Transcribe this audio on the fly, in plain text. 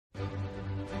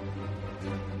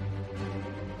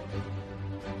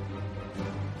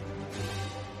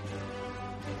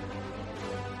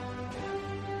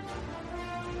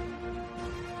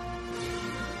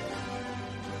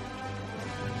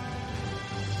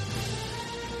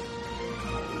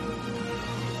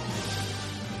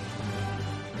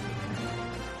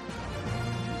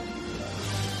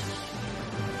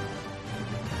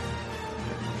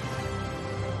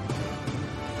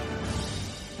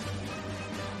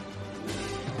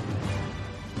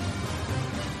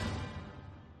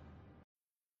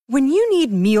When you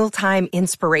need mealtime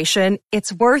inspiration,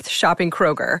 it's worth shopping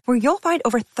Kroger, where you'll find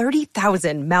over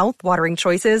 30,000 mouth-watering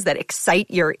choices that excite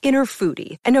your inner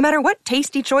foodie. And no matter what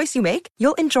tasty choice you make,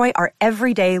 you'll enjoy our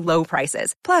everyday low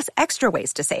prices, plus extra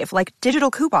ways to save, like digital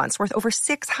coupons worth over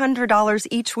 $600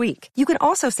 each week. You can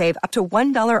also save up to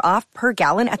 $1 off per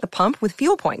gallon at the pump with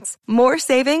fuel points. More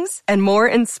savings and more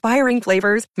inspiring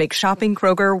flavors make shopping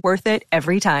Kroger worth it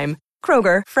every time.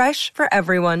 Kroger, fresh for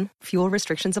everyone. Fuel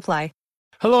restrictions apply.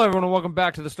 Hello, everyone, and welcome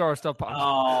back to the Star Stuff Podcast.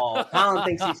 Oh, Colin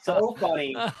thinks he's so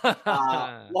funny.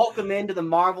 Welcome into the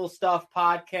Marvel Stuff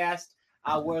Podcast,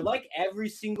 where, like every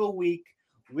single week,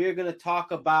 we're going to talk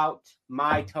about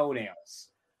my toenails.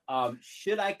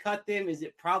 Should I cut them? Is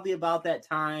it probably about that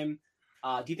time?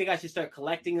 Do you think I should start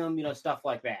collecting them? You know, stuff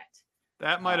like that.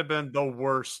 That might have been the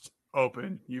worst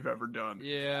open you've ever done.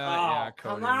 Yeah,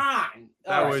 come on.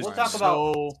 That was we'll talk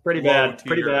about pretty bad.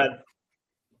 Pretty bad.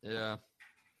 Yeah.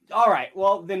 All right.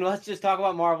 Well, then let's just talk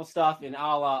about Marvel stuff, and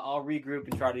I'll regroup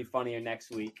and try to be funnier next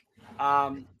week.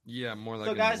 Yeah, more like.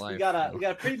 So, guys, we got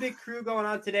a pretty big crew going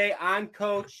on today. I'm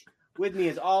Coach. With me,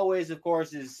 as always, of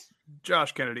course, is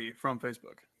Josh Kennedy from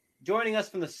Facebook. Joining us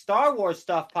from the Star Wars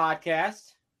Stuff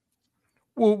Podcast.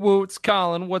 Woo, it's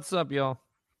Colin. What's up, y'all?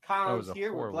 Colin's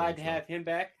here. We're glad to have him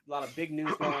back. A lot of big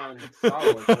news going on in the Star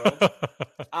Wars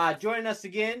world. Joining us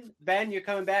again, Ben, you're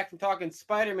coming back from talking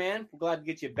Spider-Man. We're glad to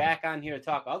get you back on here to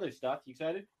talk other stuff. You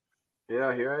excited?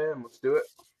 Yeah, here I am. Let's do it.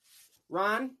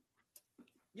 Ron,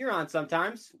 you're on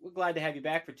sometimes. We're glad to have you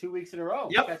back for 2 weeks in a row.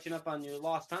 Yep. Catching up on your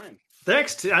lost time.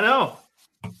 Thanks. I know.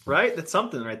 Right? That's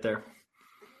something right there.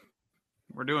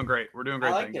 We're doing great. We're doing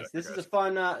great. I like this. This is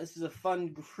a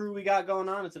fun crew we got going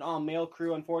on. It's an all-male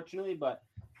crew, unfortunately, but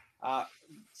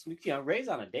Ray's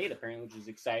on a date apparently, which is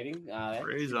exciing.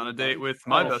 Ray's on a date with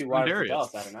my best friend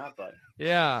Darius. I don't know, but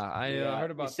I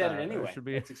heard about you said that. it anyway. Should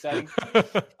be... It's exciting.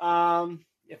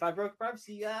 If I broke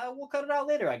privacy, we'll cut it out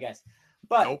later, I guess.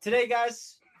 But Today,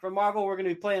 guys, for Marvel, we're going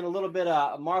to be playing a little bit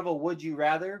of Marvel Would You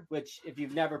Rather, which if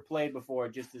you've never played before,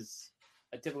 just as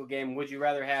a typical game, would you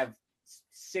rather have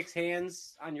 6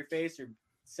 hands on your face or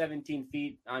 17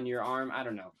 feet on your arm? I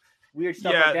don't know. Weird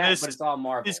stuff like that, but it's all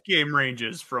Marvel. This game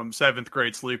ranges from 7th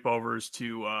grade sleepovers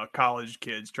to college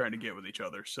kids trying to get with each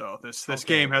other. So this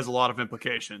game has a lot of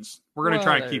implications. We're going to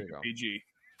try and keep it PG.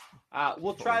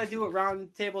 We'll try to do it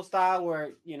round table style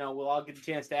where, we'll all get a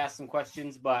chance to ask some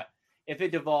questions. But if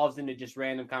it devolves into just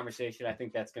random conversation, I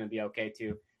think that's going to be okay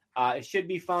too. It should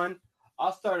be fun.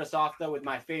 I'll start us off, though, with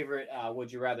my favorite Would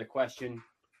You Rather question.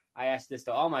 I asked this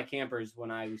to all my campers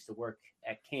when I used to work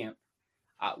at camp.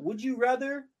 Would you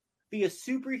rather be a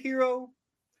superhero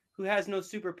who has no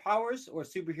superpowers or a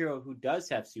superhero who does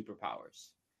have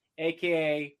superpowers?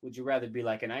 AKA, would you rather be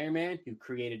like an Iron Man who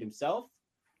created himself?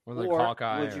 Or like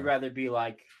Hawkeye? Would you rather be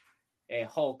like a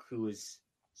Hulk who is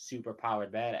super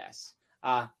powered badass?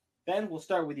 Ben, we'll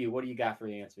start with you. What do you got for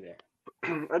the answer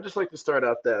there? I'd just like to start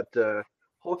out that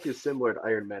Hulk is similar to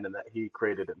Iron Man in that he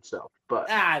created himself, but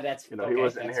that's he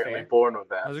wasn't inherently born with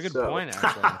that. That was a good point,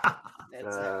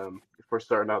 actually. If we're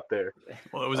starting out there,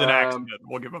 well, it was an accident.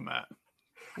 We'll give him that.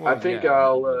 Well, I think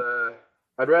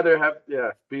I'd rather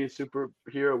be a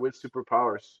superhero with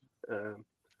superpowers.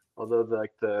 Although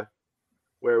the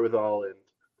wherewithal and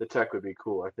the tech would be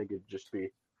cool. I think it'd just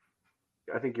be.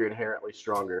 I think you're inherently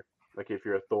stronger. Like if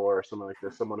you're a Thor or something like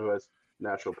this, someone who has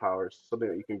natural powers, something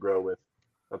that you can grow with.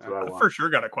 That's what I want. For sure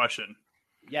got a question.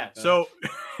 Yeah. So,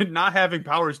 not having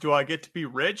powers, do I get to be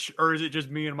rich, or is it just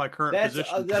me in my current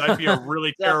position? I'd be a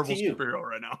really terrible superhero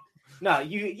right now. No,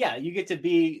 you get to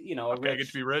be, a rich. I get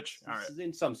to be rich. All right.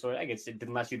 In some sort, I guess,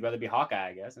 unless you'd rather be Hawkeye,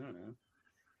 I guess. I don't know.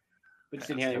 But just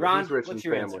in here, Ron, what's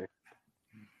your answer?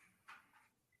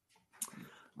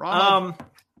 Ron,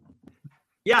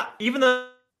 yeah. Even though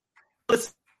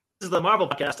this is the Marvel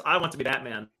podcast, I want to be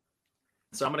Batman,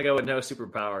 so I'm gonna go with no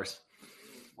superpowers.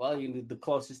 Well, you the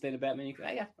closest thing to Batman you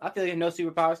can. Yeah, I feel you. No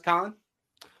superpowers, Colin.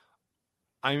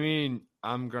 I mean,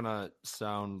 I'm gonna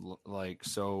sound like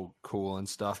so cool and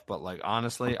stuff, but like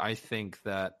honestly, I think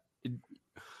that you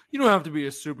don't have to be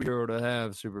a superhero to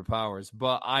have superpowers.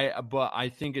 But I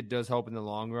think it does help in the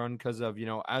long run because of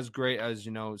as great as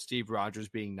Steve Rogers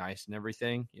being nice and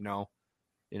everything.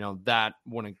 That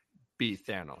wouldn't beat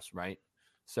Thanos, right?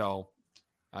 So.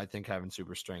 I think having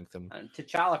super strength and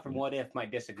T'Challa from What If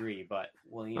might disagree, but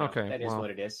that is what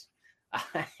it is.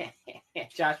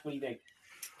 Josh, what do you think?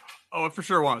 Oh, I for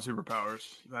sure want superpowers.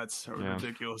 That's a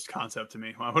ridiculous concept to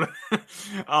me. Why would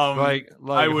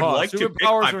I would like to pick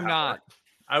my or power. Not.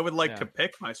 I would like to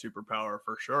pick my superpower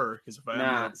for sure because if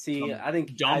I I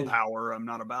think dumb power, I'm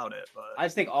not about it. But I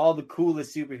just think all the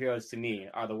coolest superheroes to me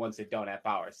are the ones that don't have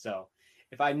powers. So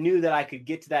if I knew that I could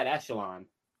get to that echelon,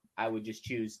 I would just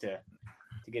choose to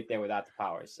get there without the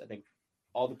powers. I think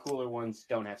all the cooler ones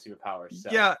don't have superpowers. So.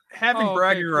 Yeah, having Oh, okay,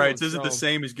 bragging cool. rights isn't the So-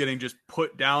 same as getting just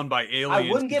put down by aliens. I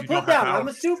wouldn't 'cause get you don't put have down. I'm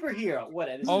a powers. superhero. What?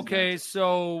 This is Okay, nice.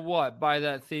 so what? By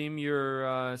that theme,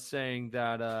 you're saying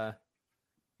that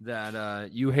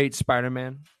you hate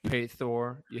Spider-Man, you hate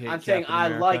Thor, you hate. I'm saying Captain I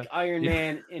America. like Iron Yeah.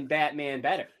 Man and Batman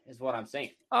better. Is what I'm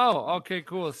saying. Oh, okay,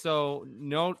 cool. So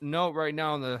note right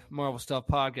now on the Marvel Stuff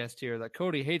podcast here that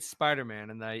Cody hates Spider-Man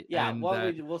and that and Well,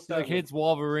 that we'll he start. like, hates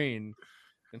Wolverine.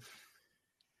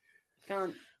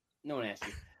 No one asked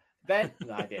you. Ben,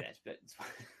 no, I did ask, but it's fine.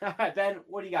 All right, Ben,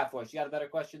 what do you got for us? You got a better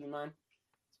question than mine?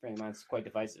 Apparently mine's quite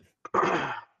divisive.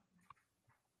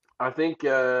 I think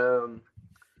good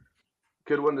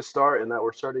one to start, and that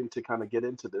we're starting to kind of get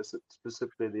into this,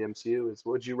 specifically the MCU, is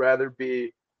would you rather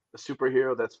be a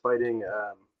superhero that's fighting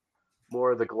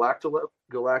more of the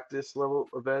Galactus level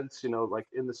events, like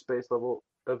in the space level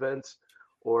events,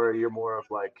 or you're more of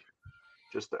like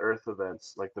just the Earth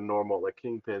events, like the normal, like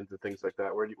Kingpins and things like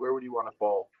that? Where would you want to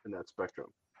fall in that spectrum?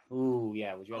 Ooh,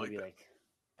 yeah. Would you rather like be that. like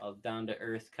a down to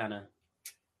earth kind of?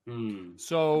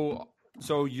 So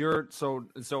you're so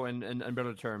in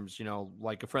better terms,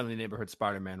 like a friendly neighborhood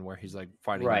Spider-Man where he's like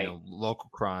fighting Right. local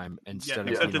crime instead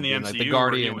except of in the the being, like the MCU where he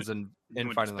Guardians and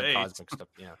went fighting to like space. cosmic stuff.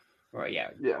 Yeah. Right, yeah.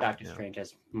 Yeah. Doctor Yeah. Strange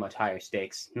has much higher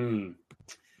stakes. Yeah.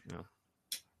 Yeah.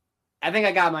 I think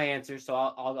I got my answer, so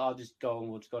I'll just go and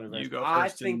we'll just go to You reverse. go I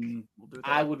first. think and we'll do that.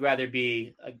 I would rather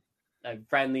be a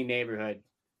friendly neighborhood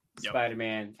Yep.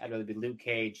 Spider-Man. I'd rather be Luke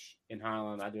Cage in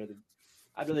Harlem. I'd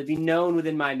rather be known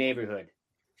within my neighborhood.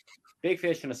 Big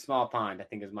fish in a small pond, I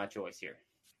think, is my choice here.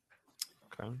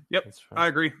 Okay. Yep, That's fair. I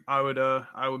agree. I would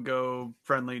go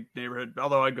friendly neighborhood.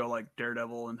 Although I'd go like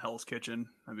Daredevil and Hell's Kitchen.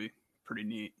 That'd be pretty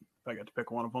neat if I got to pick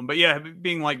one of them. But yeah,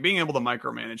 being able to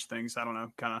micromanage things, I don't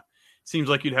know, kind of seems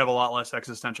like you'd have a lot less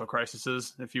existential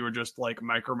crises if you were just like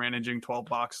micromanaging 12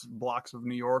 blocks of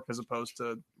New York as opposed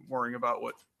to worrying about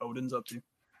what Odin's up to.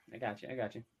 I got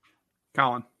you.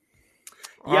 Colin.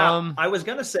 Yeah, I was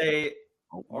gonna say.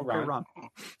 Or Okay, Ron.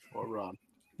 Or Ron?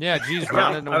 Yeah, geez, Yeah,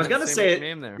 Ron, I was gonna say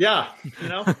name there. Yeah,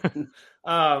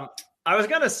 I was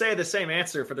gonna say the same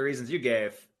answer for the reasons you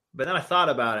gave, but then I thought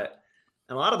about it,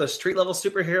 and a lot of those street level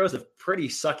superheroes have pretty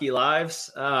sucky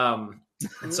lives.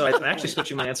 And so I'm actually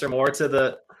switching my answer more to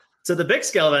the big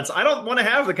scale events. I don't want to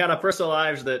have the kind of personal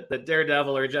lives that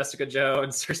Daredevil or Jessica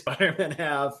Jones or Spider-Man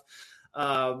have.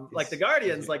 Like the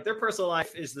Guardians, like their personal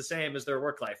life is the same as their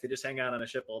work life. They just hang out on a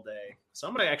ship all day. So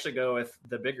I'm going to actually go with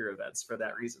the bigger events for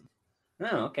that reason.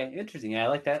 Oh, okay. Interesting. Yeah, I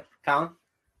like that. Colin?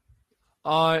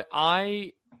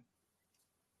 I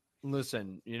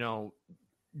listen,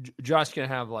 Josh can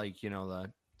have like,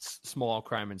 the small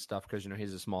crime and stuff because,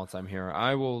 he's a small time hero.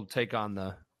 I will take on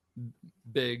the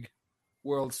big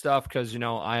world stuff because,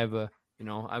 I have a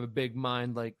big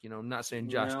mind, like, I'm not saying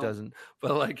Josh No. doesn't,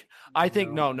 but like, I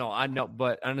think, No. I know,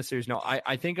 but on a serious note,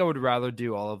 I think I would rather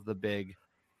do all of the big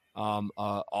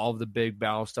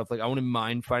battle stuff. Like I wouldn't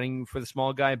mind fighting for the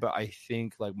small guy, but I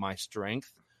think like my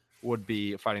strength would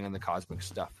be fighting on the cosmic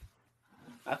stuff.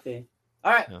 Okay.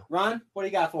 All right, Yeah. Ron, what do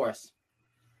you got for us?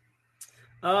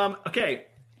 Okay,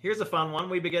 here's a fun one.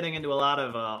 We've been getting into a lot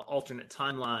of alternate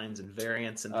timelines and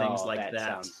variants and things like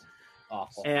that. Sounds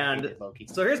awful. And I hate it, Loki.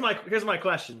 So here's my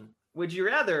question. Would you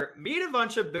rather meet a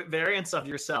bunch of variants of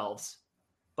yourselves,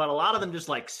 but a lot of them just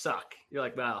like suck? You're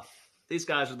like, wow, these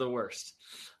guys are the worst.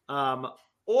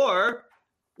 Or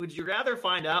would you rather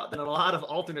find out that in a lot of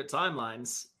alternate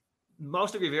timelines,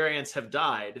 most of your variants have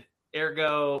died?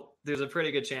 Ergo, there's a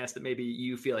pretty good chance that maybe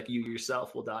you feel like you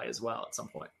yourself will die as well at some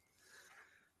point.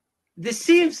 This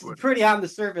seems pretty on the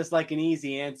surface like an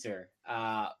easy answer,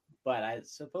 but I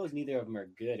suppose neither of them are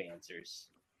good answers.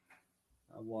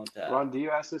 I won't. Ron, do you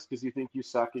ask this because you think you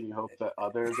suck and you hope that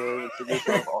other variants of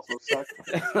yourself also suck?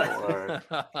 Or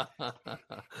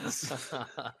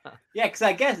Yeah, because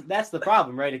I guess that's the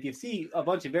problem, right? If you see a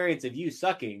bunch of variants of you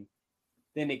sucking,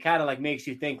 then it kind of like makes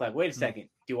you think, like, wait a second,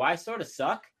 do I sort of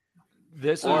suck?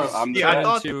 This Or is I'm Yeah, I turned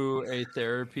thought- into a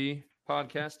therapy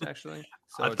podcast, actually.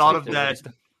 So I it's thought like of therapy that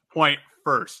stuff. point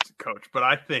first, Coach, but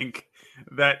I think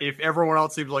that if everyone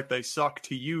else seems like they suck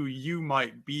to you, you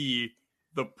might be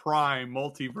the prime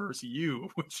multiverse you,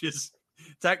 which is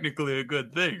technically a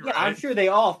good thing, Yeah, right? I'm sure they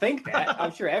all think that.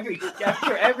 I'm sure every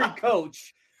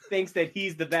coach thinks that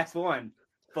he's the best one.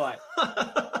 But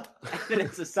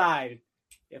evidence aside,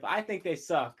 if I think they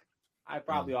suck, I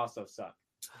probably also suck.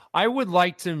 I would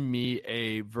like to meet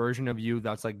a version of you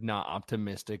that's like not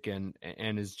optimistic and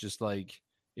is just like,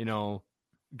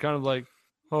 kind of like,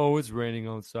 oh, it's raining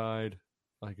outside.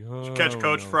 Like, oh, Catch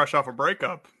Coach no. fresh off a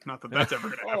breakup. Not that that's ever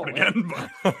going to happen Oh, again,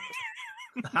 but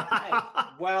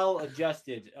Well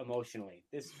adjusted emotionally.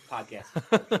 This podcast.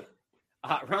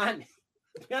 Ron,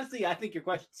 honestly, I think your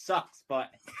question sucks, but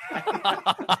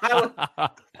I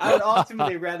would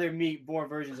ultimately rather meet more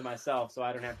versions of myself so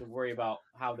I don't have to worry about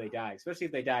how they die, especially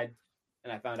if they died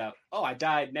and I found out, oh, I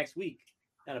died next week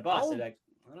on a bus. Like,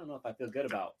 I don't know if I feel good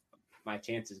about my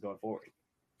chances going forward.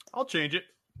 I'll change it.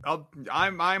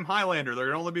 I'm Highlander. There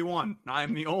can only be one.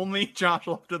 I'm the only Josh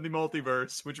left in the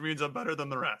multiverse, which means I'm better than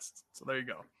the rest. So there you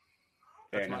go.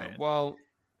 That's my end. Well,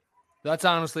 that's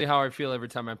honestly how I feel every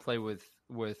time I play with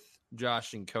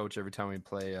Josh and Coach. Every time we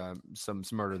play some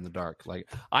Murder in the Dark, like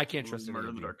I can't trust Murder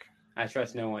in the Dark. I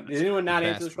trust no one. Did anyone not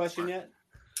answer this question yet?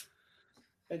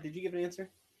 Did you give an answer?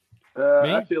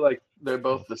 I feel like they're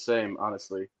both the same,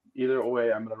 honestly. Either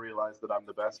way, I'm going to realize that I'm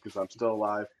the best because I'm still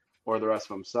alive, or the rest of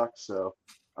them suck, so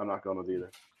I'm not going with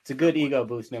either. It's a good ego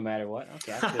boost no matter what.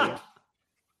 Okay, I feel you. All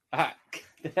right.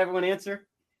 Did everyone answer?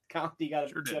 Count, you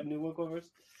got a new one covers?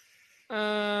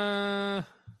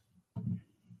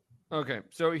 Okay,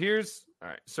 so here's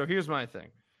my thing.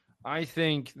 I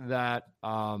think that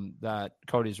that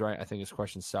Cody's right. I think his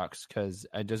question sucks because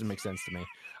it doesn't make sense to me.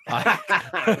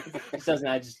 It doesn't.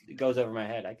 It goes over my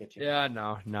head. I get you. Yeah,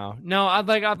 no. I'd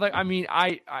like. I mean,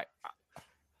 I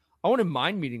wouldn't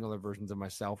mind meeting other versions of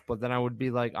myself, but then I would be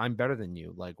like, I'm better than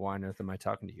you. Like, why on earth am I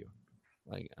talking to you?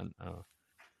 Like, I don't know.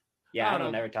 Yeah, I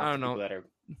don't ever talk to people that are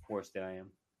worse than I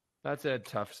am. That's a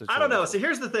tough situation. I don't know. So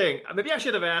here's the thing. Maybe I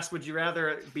should have asked, would you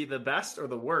rather be the best or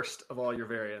the worst of all your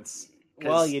variants?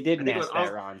 Well, you didn't ask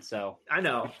that, Ron, so. I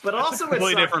know. But also, it's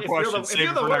completely different question. If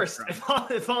you're the worst,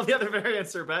 if all the other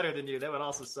variants are better than you, that would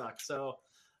also suck. So,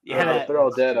 yeah, if they're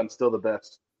all dead, I'm still the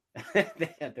best.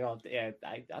 They're all. Yeah,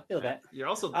 I feel that. You're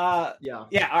also. Yeah.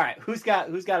 All right. Who's got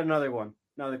another one?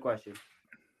 Another question.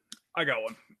 I got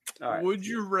one. All right. Would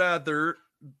you rather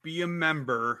be a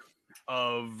member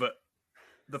of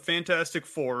the Fantastic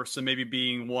Four, so maybe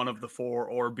being one of the four,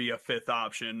 or be a fifth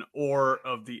option, or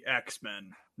of the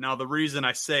X-Men? Now, the reason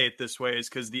I say it this way is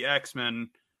because the X-Men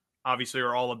obviously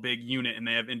are all a big unit and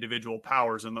they have individual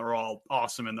powers and they're all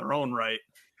awesome in their own right.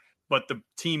 But the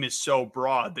team is so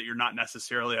broad that you're not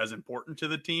necessarily as important to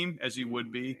the team as you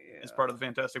would be as part of the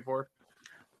Fantastic Four.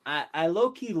 I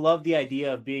low-key love the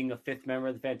idea of being a fifth member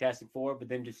of the Fantastic Four, but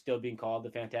then just still being called the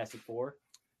Fantastic Four.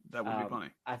 That would be funny.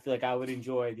 I feel like I would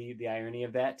enjoy the irony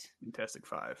of that. Fantastic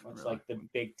Five. Much like the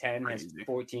Big Ten has Crazy.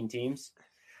 14 teams.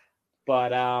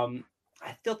 But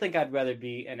I still think I'd rather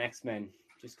be an X-Men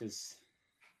just because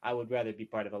I would rather be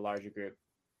part of a larger group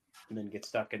than get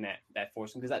stuck in that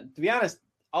foursome. Because to be honest,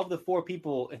 of the four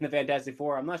people in the Fantastic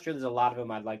Four, I'm not sure there's a lot of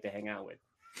them I'd like to hang out with.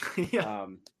 Yeah.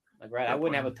 I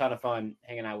wouldn't have a ton of fun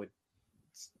hanging out with,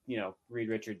 Reed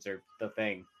Richards or The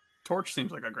Thing. Torch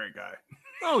seems like a great guy.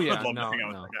 Oh yeah, I'd love to no. hang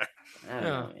out with that guy. I don't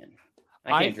know, man.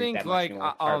 I think like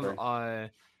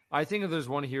I think if there's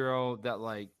one hero that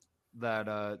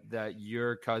that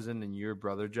your cousin and your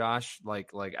brother Josh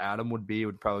like Adam would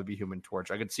probably be Human Torch.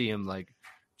 I could see him like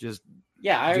just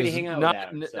I already hang out with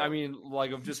Adam. So. I mean,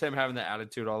 like of just him having the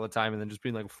attitude all the time and then just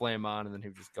being like flame on and then he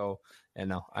would just go. And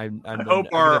no, I hope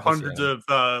our hundreds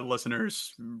of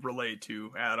listeners relate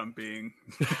to Adam being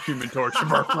Human Torch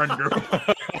of our friend group.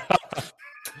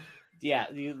 Yeah,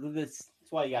 that's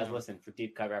why you guys listen for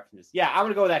deep cut references. Yeah, I'm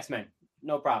gonna go with X-Men.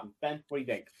 No problem. Ben, what do you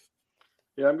think?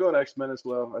 Yeah, I'm going X-Men as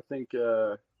well. I think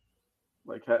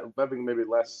having maybe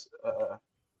less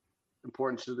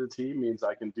importance to the team means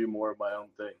I can do more of my own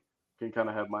thing. Can kind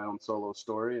of have my own solo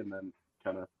story and then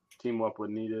kind of team up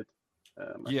when needed.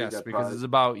 Yes, because it's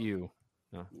about you.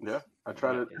 Yeah, I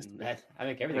try to I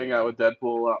think everything hang out with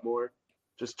Deadpool a lot more.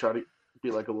 Just try to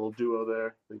be like a little duo there.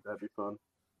 I think that'd be fun.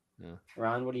 Yeah.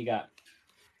 Ron, what do you got?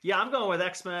 Yeah, I'm going with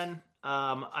X-Men.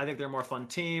 I think they're a more fun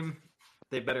team.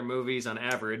 They have better movies on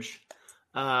average.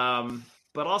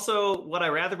 But also, would I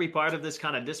rather be part of this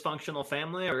kind of dysfunctional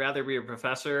family or rather be a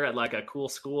professor at like a cool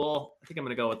school? I think I'm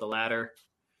going to go with the latter.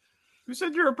 Who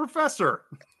said you're a professor?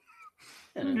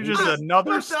 You're just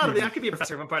another student. I could be a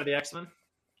professor if I'm part of the X-Men.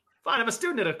 Fine, I'm a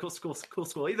student at a cool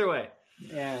school. Either way.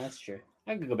 Yeah, that's true.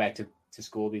 I could go back to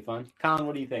school. It'd be fun. Colin,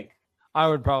 what do you think? I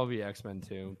would probably be X-Men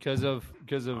too, because of.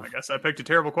 I guess I picked a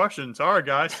terrible question. Sorry,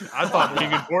 guys. I thought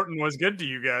being important was good to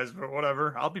you guys, but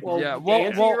whatever. I'll be.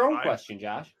 Answer your own question,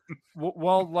 Josh.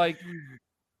 Well, like,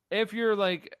 if you're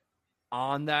like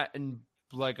on that and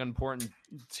like important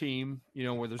team,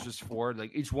 where there's just four,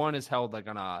 like each one is held like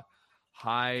on a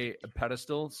high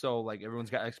pedestal, so like everyone's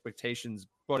got expectations.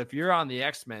 But if you're on the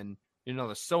X-Men,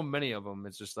 there's so many of them.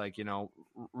 It's just like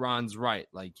Ron's right.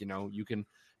 Like you can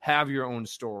have your own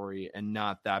story and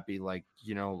not that be like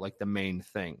like the main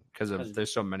thing because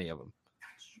there's so many of them.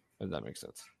 If that makes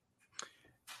sense.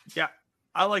 Yeah,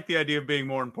 I like the idea of being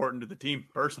more important to the team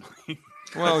personally.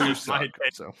 Well, you That's my suck.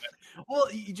 take. So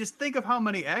Well, you just think of how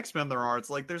many X-Men there are. It's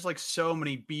like there's like so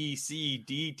many B, C,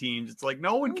 D teams. It's like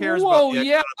no one cares Whoa, about the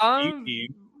yeah. X-Men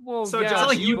team. Well, So yeah, Josh,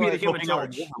 like you would be the but Human Looking at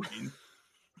Torch. Wolverine.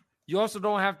 you also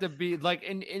don't have to be like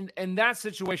in that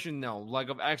situation though, like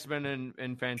of X-Men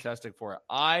and Fantastic Four.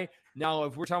 Now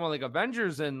if we're talking about like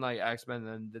Avengers and like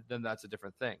X-Men, then that's a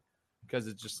different thing. Because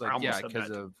it's just I like almost yeah,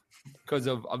 said because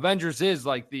of Avengers is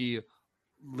like the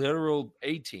literal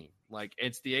A team. Like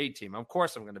it's the A team. Of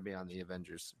course I'm gonna be on the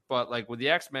Avengers. But like with the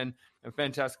X-Men and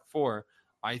Fantastic Four,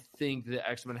 I think the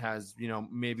X-Men has,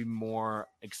 maybe more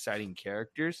exciting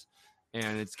characters.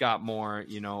 And it's got more,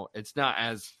 it's not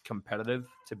as competitive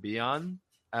to be on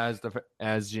as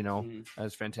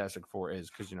as Fantastic Four is,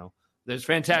 because there's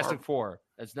Fantastic Four.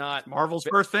 It's not Marvel's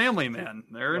first family, man.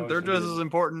 They're Always just been. as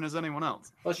important as anyone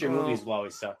else. Plus, your Well- movies will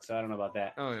always suck, so I don't know about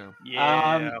that. Oh yeah.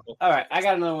 Yeah. All right, I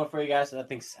got another one for you guys that I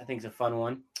think's a fun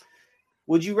one.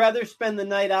 Would you rather spend the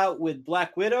night out with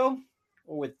Black Widow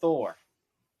or with Thor?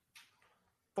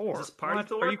 Thor. Is this party What?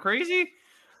 Thor? Are you crazy?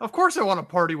 Of course I want to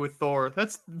party with Thor.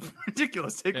 That's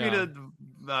ridiculous. Take me Yeah.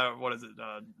 to what is it?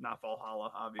 Not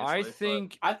Valhalla, obviously. I but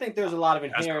think I think there's a lot of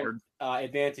inherent Asgard.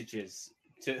 advantages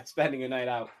to spending a night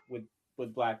out with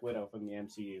Black Widow from the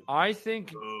MCU. I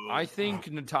think Ooh.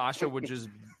 Natasha would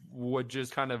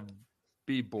just kind of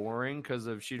be boring, because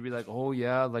if she'd be like, oh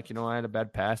yeah, like I had a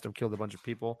bad past, I've killed a bunch of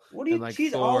people. What do you? And, like,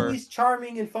 she's Thor- always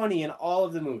charming and funny in all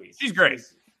of the movies. She's great.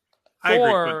 I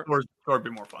Thor- agree, but Thor would be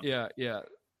more fun. Yeah.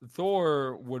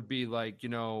 Thor would be like,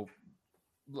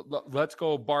 let's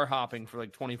go bar hopping for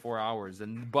like 24 hours,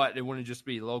 but it wouldn't just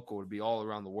be local; it'd be all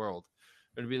around the world.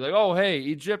 It'd be like, oh hey,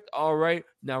 Egypt, all right,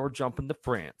 now we're jumping to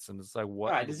France, and it's like, what?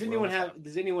 All right. in the Does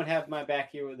anyone world? have my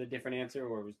back here with a different answer,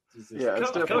 or is this? Yeah,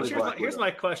 it's Coach, definitely here's, Black here's Widow.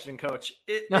 my question, Coach.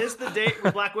 Is the date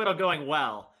with Black Widow going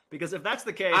well? Because if that's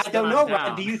the case, I then don't I'm know, down.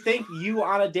 Ryan. Do you think you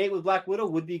on a date with Black Widow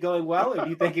would be going well, or do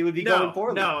you think it would be going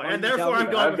poorly? No, Why and don't you tell therefore me I'm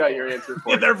that? going I've with got Thor. your answer for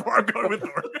Yeah, you. therefore I'm going with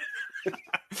Thor.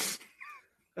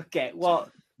 Okay,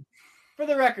 well, for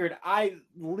the record, I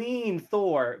lean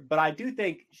Thor, but I do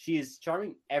think she is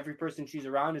charming. Every person she's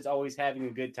around is always having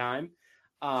a good time.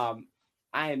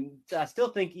 I still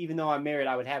think, even though I'm married,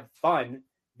 I would have fun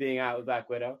being out with Black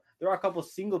Widow. There are a couple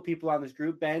single people on this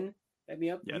group. Ben, let me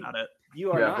up. Yeah, not it.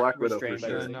 You are Yeah, not Black Widow restrained for by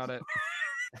sure. those Yeah, things.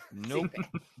 not it. Nope.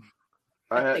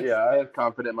 I have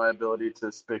confidence in my ability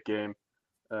to spit game.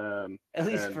 At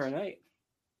least and- for a night.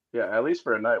 Yeah, at least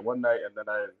for a night, one night, and then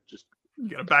I just You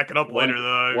gotta back it up One- later,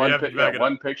 though. You have to back it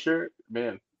one up. picture.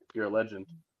 Man, you're a legend.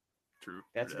 True.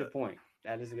 That's a Yeah. good point.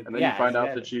 That is a good. And then yeah, you find out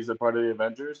exactly. that she's a part of the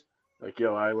Avengers. Like,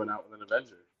 yo, I went out with an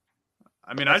Avenger.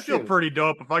 I mean, That's I feel true. pretty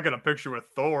dope if I get a picture with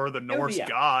Thor, the Norse yeah.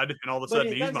 god, and all of a But sudden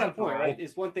it, he's that's my not the point, girl. right?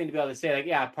 It's one thing to be able to say, like,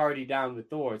 yeah, I party down with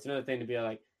Thor. It's another thing to be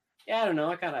like, yeah, I don't know,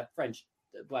 I kind of French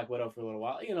Black Widow for a little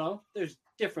while. There's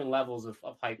different levels of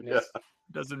hypeness. Yeah.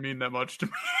 Doesn't mean that much to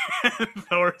me.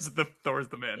 Thor's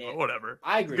the man, Yeah. but whatever.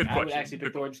 I agree. Good I would question. actually pick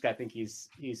Good Thor just 'cause I think he's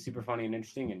super funny and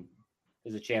interesting, and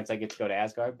there's a chance I get to go to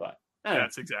Asgard. But I don't know.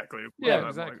 That's exactly. Yeah, I'm like,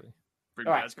 exactly. bring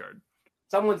All right. Asgard.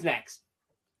 Someone's next.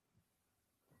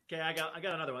 Okay, I got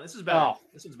another one. This is better. Oh.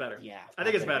 This one's better. Yeah, I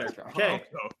think it's better. Okay.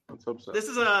 Oh, Let's hope so. This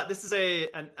is a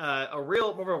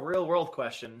real more of a real world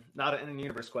question, not an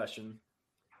in-universe question.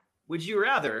 Would you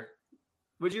rather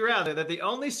that the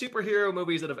only superhero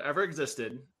movies that have ever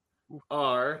existed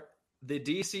are the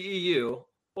DCEU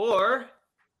or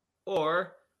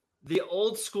the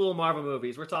old school Marvel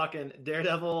movies? We're talking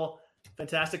Daredevil,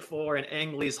 Fantastic Four, and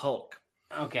Ang Lee's Hulk.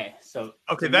 Okay, so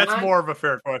okay, so that's non- more of a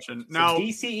fair question. so Now,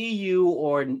 DCEU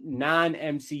or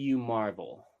non-MCU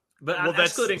Marvel. But Well,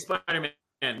 that's- excluding Spider-Man.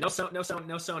 No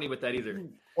Sony with that either.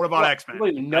 what about What- X-Men?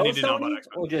 Wait, no I need to know about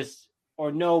Sony X-Men.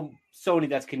 or no Sony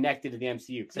that's connected to the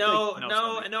MCU? 'Cause I feel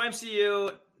like- No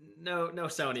MCU, no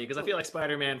Sony, because I feel like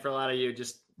Spider-Man for a lot of you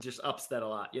just ups that a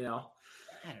lot, I don't know.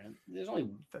 There's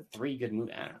only 3 good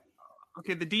movies. I don't know.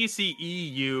 Okay, the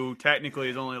DCEU technically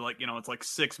is only like, it's like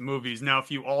 6 movies. Now, if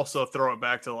you also throw it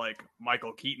back to like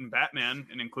Michael Keaton Batman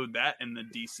and include that in the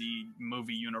DC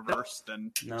movie universe, then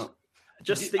No.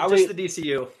 just Are the we-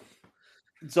 DCU.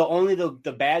 So only the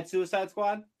bad Suicide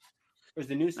Squad? Or is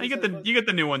the new you Suicide get the Squad? you get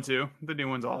the new one too. The new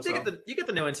one's also. You get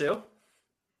the new one too.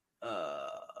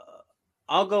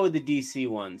 I'll go with the DC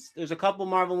ones. There's a couple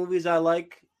Marvel movies I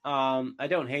like. I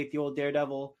don't hate the old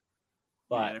Daredevil,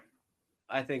 but Yeah.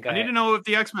 I think I need to know if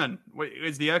the X-Men. Wait,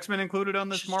 is the X-Men included on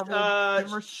this Marvel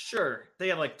universe? Sure. They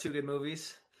have like 2 good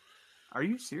movies. Are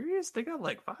you serious? They got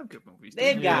like 5 good movies.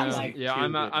 They've dude. got, Yeah, like, yeah. 2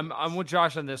 I'm good I'm movies. with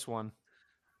Josh on this one.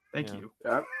 Thank Yeah. you.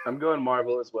 I'm going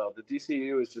Marvel as well. The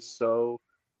DCU is just so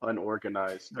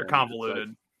unorganized. They're and it's like-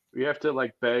 convoluted. we have to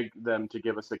like beg them to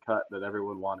give us a cut that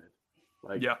everyone wanted.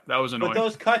 Like, Yeah, that was annoying. But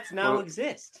those cuts now Well,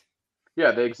 exist.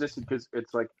 yeah, they existed because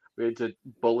it's like we had to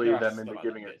bully There are them some into other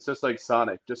giving it. bits. It's just like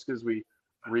Sonic. Just because we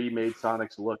remade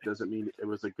Sonic's look doesn't mean it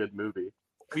was a good movie.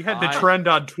 We had the I- trend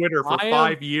on Twitter for I am-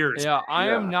 5 years. Yeah, I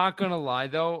am Yeah. not gonna lie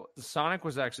though. Sonic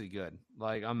was actually good.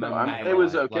 Like I'm, No, I'm I mean, not it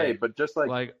was gonna lie. okay, Like, but just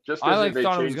like just I because like they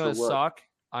thought it was changed gonna the look. suck.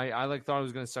 I like thought it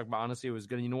was gonna suck, but honestly, it was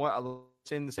good. You know what? I was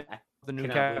saying the same. The new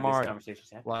Cannot believe this Camaro, conversation's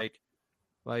happening.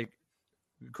 like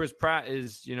Chris Pratt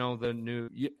is, the new.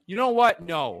 You know what?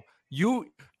 No,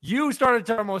 you started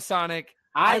Turbo Sonic.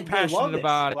 I'm I passionate love this.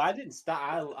 about it. Well, I didn't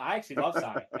stop. I actually love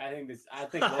Sonic. I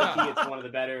think low-key it's one of the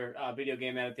better video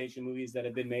game adaptation movies that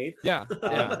have been made. Yeah,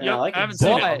 yeah. And I like I it. haven't So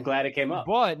seen it. I'm glad it came up.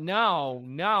 But now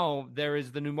there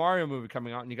is the new Mario movie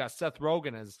coming out, and you got Seth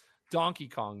Rogen as Donkey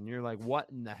Kong, and you're like, what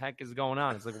in the heck is going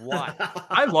on? It's like, why?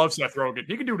 I love Seth Rogen.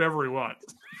 He can do whatever he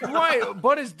wants. Right,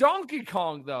 but it's Donkey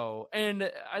Kong though, and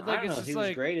I like don't it's know. just He was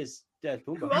like great as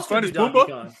Pumbaa. Who else fun would as do Donkey Pumbaa?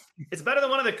 Kong? It's better than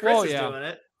one of the Chris's yeah. doing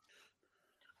it.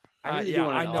 I really yeah, do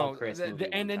want I an know. all Chris movie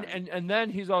And one then time. and then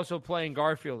he's also playing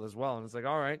Garfield as well, and it's like,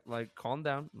 all right, like calm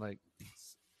down, like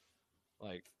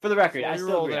For the record, I Slow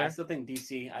still roll agree. I there. still think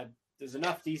DC. There's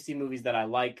enough DC movies that I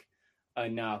like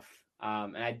enough,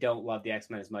 and I don't love the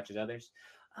X-Men as much as others.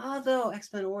 Although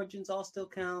X-Men Origins all still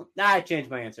count. Nah, I changed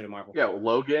my answer to Marvel. Yeah,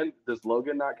 Logan. Does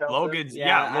Logan not count? then? Logan's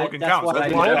Yeah, Logan that's counts. what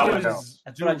That's I why did. it Logan counts. counts.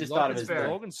 That's what I just thought of Logan's as fair. the-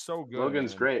 Logan's so good.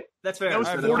 Logan's man. great. That's fair. That was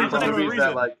I These 40 40% for no movies reason.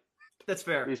 that like That's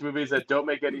fair. these movies that don't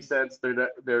make any sense.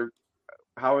 They're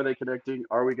how are they connecting?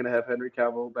 Are we going to have Henry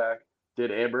Cavill back?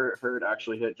 Did Amber Heard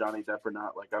actually hit Johnny Depp or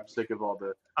not? Like, I'm sick of all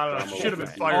the. I don't know. drama She should have been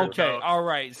with fired. Okay, though. all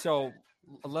right. So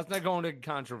let's not go into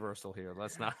controversial here.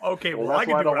 Let's not. Okay, Well, well, I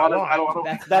that's why can I do don't what want I to. want. I don't want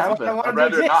That's to have what I them. want I'd them to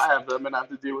rather not exist. have them and have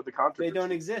to deal with the They controversy.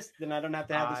 don't exist, then I don't have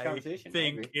to have this I conversation. I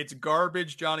think agree. it's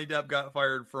garbage. Johnny Depp got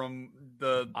fired from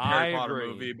the I Harry Potter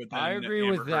agree. movie, but then I agree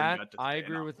Amber with Heard that. got to I stay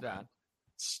agree on. with that.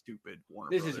 Stupid Warner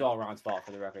This is Brothers. all Ron's fault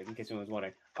for the record, in case anyone was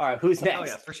wondering. All right, who's next? Oh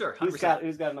yeah, for sure. Who's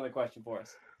 100%. got another question for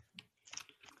us?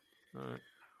 All right.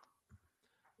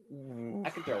 I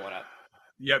can throw one up.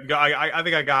 Yep, I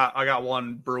think I got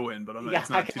one brewing, but Yeah,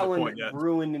 it's I not to the got one point yet.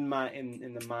 ruined in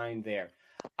the mind there.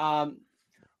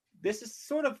 This is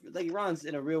sort of like Ron's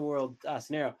in a real world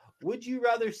scenario. Would you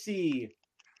rather see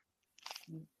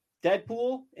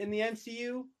Deadpool in the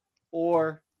MCU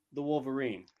or the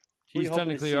Wolverine? Who are you He's hoping to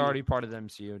technically see? already part of the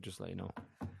MCU. Just let you know.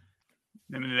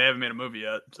 I mean, they haven't made a movie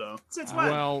yet, so Since when?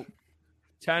 Well,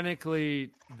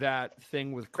 technically, that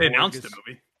thing with they Korg announced is, the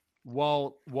movie.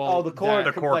 Well, Oh, the core,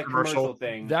 The core like commercial commercial.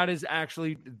 thing. that is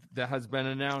actually that has been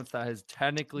announced. That is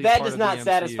technically That part does of the not MCU.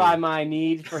 satisfy my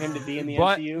need for him to be in the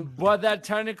MCU. But that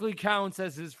technically counts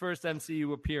as his first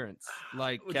MCU appearance,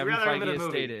 like Would you Kevin rather have it Feige a has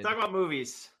movie? stated. Talk about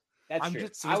movies. That's I'm true.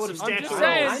 just, I would I'm have just substantial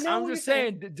saying. roles. I know I'm what just you're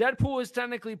saying. Deadpool is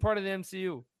technically part of the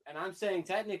MCU. And I'm saying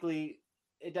technically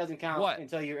it doesn't count What?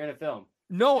 until you're in a film.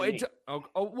 No, To it. me.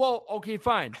 Well, okay,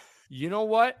 fine. You know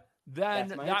what? Then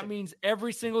That's my that answer. means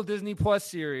every single Disney Plus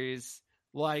series,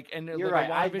 and You're like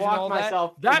right. I WandaVision and walked all that,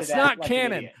 myself into that's that not like an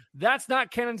canon. idiot. That's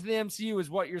not canon to the MCU, is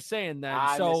what you're saying. Then,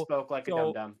 I so misspoke like a so-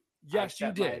 dum dum. yes,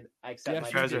 you did. I accept Yes, my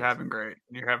You guys you are did. having great.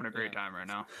 You're having a great time right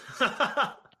now.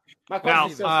 My question Now,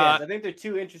 still stands. I think they're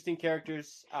two interesting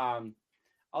characters. I'll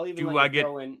even Do let I you get-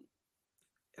 throw in.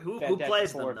 Who Fantastic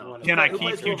plays Four them if you though? wanna- Can I Who keep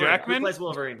plays Hugh Wolverine? Jackman? Who plays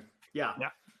Wolverine? Yeah. Yeah.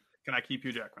 Can I keep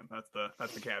Hugh Jackman? That's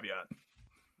the caveat.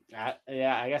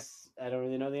 Yeah, I guess I don't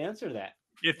really know the answer to that.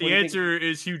 If What the do you think? answer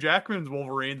is Hugh Jackman's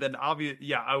Wolverine, then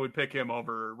I would pick him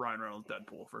over Ryan Reynolds'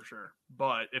 Deadpool for sure.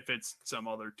 But if it's some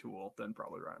other tool, then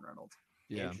probably Ryan Reynolds.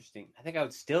 Yeah. Interesting. I think I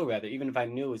would still rather, even if I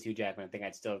knew it was Hugh Jackman, I think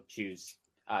I'd still choose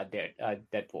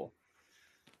Deadpool.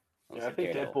 Yeah, I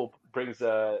think Deadpool brings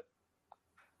the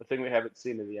thing we haven't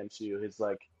seen in the MCU. His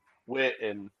like wit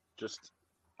and just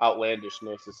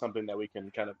outlandishness is something that we can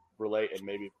kind of relate and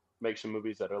maybe make some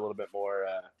movies that are a little bit more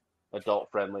adult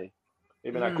friendly.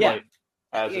 Maybe not Yeah. quite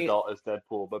as Yeah. adult as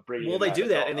Deadpool, but bringing. Will in they do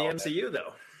that adult in the element. MCU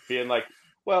though? Being like,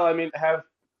 well,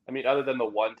 other than the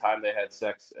one time they had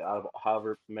sex out of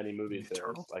however many movies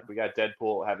there was, like we got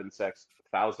Deadpool having sex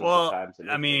thousands Well, of times. in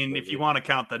I his mean, first if you movie. want to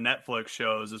count the Netflix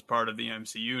shows as part of the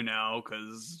MCU now,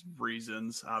 because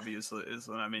reasons, obviously,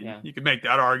 Yeah. you could make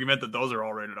that argument that those are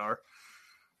all rated R.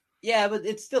 Yeah, but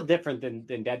it's still different than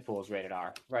Deadpool's rated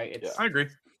R, right? It's I agree.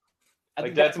 I Like,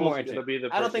 think that's Deadpool's more gonna interesting. be the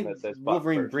I don't person think that says fuck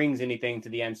Wolverine first. brings anything to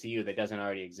the MCU that doesn't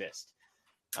already exist.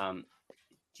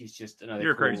 He's just another.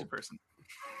 You're a cool, crazy person.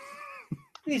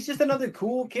 He's just another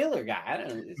cool killer guy. I don't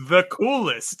know. It's- The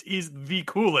coolest. He's the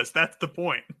coolest. That's the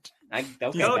point. okay,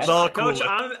 Coach, that's-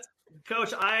 the-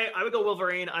 Coach, I would go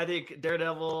Wolverine. I think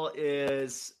Daredevil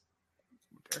is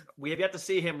We have yet to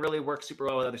see him really work super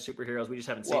well with other superheroes. We just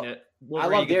haven't seen Well, it. I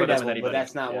Wolverine, love you can put him with Daredevil, but anybody.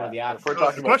 that's not one of the If options. we're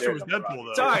talking The about question was Daredevil, Deadpool,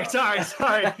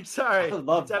 though. Sorry. I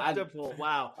love- Deadpool.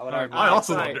 Wow. I would argue. I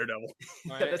also Sorry. love Daredevil. All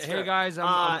Yeah, right, that's hey fair. guys,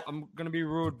 I'm gonna be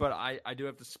rude, but I do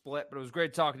have to split. But it was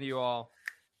great talking to you all.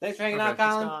 Thanks for hanging Okay, out,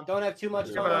 thanks, Colin. Colin. Don't have too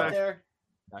much going Bye. out there.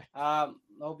 Bye. I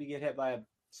hope you get hit by a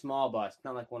small bus,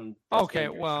 not like one. Okay,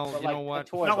 dangerous, well, but you like know a what?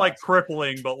 toy Not like bus.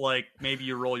 crippling, but like maybe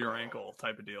you roll your ankle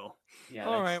type of deal. Yeah,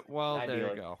 All that's right, well, there ideal.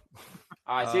 you go.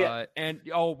 All right, see ya. And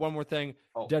one more thing: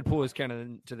 Oh. Deadpool is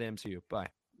canon to the MCU. Bye.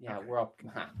 Yeah, we're up.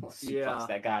 We'll see Yeah.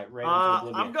 that guy right into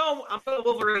oblivion. I'm going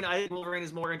Wolverine. I think Wolverine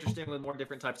is more interesting with more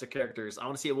different types of characters. I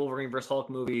want to see a Wolverine versus Hulk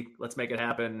movie. Let's make it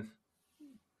happen.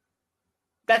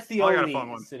 That's the I got a fun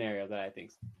only one. scenario that I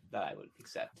think that I would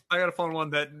accept. I got a fun one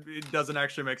that it doesn't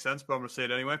actually make sense, but I'm going to say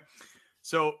it anyway.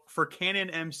 So for canon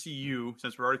MCU,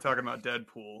 since we're already talking about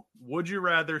Deadpool, would you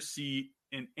rather see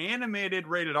an animated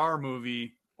rated R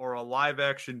movie or a live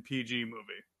action PG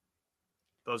movie?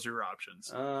 Those are your options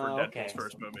for Deadpool's Okay.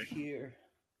 first movie. Here,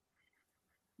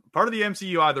 Part of the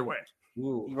MCU either way.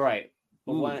 right.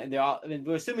 But Ooh. one, they're all. I mean,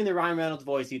 we're assuming the Ryan Reynolds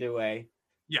voice either way.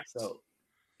 Yes. So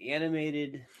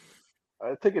animated.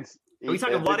 I think it's. Are we I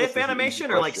talking think what this if is an easy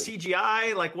animation or like question.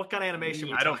 CGI? Like what kind of animation?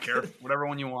 we I don't talking? care. Whatever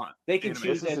one you want. They can Animated.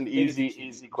 choose. This is an they can choose.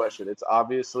 easy question. It's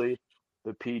obviously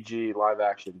the PG live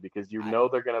action because you know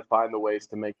they're gonna find the ways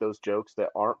to make those jokes that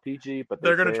aren't PG, but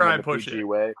They're gonna say them try in and a push PG it.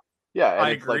 way. Yeah, and I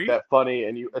it's agree. like that funny,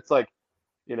 and it's like,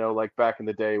 like back in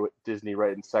the day with Disney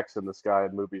writing Sex in the Sky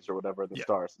and movies or whatever, the Yeah.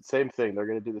 stars. Same thing. They're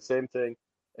gonna do the same thing,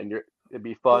 and it'd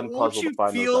be fun But won't puzzle you to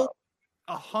find feel those out.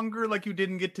 a hunger like you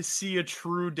didn't get to see a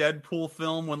true Deadpool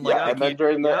film when Yeah, and then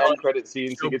during the end credit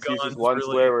scenes, he show gets to use his guns, one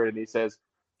really. swear word, and he says,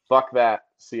 "Fuck that.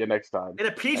 See you next time." In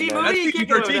a PG And then- movie, you That's can't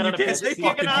get away with PG-13, that. you can't say You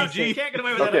can't get fucking out- PG. You can't get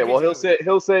away with that. Okay, in a well PG movie.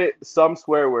 he'll say some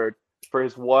swear word for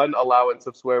his one allowance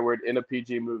of swear word in a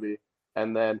PG movie,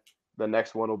 and then the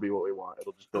next one will be what we want.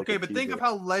 It'll just be like Okay, a but think teaser. of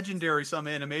how legendary some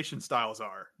animation styles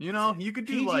are. You could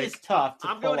do PG like is tough to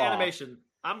I'm pull going off. animation.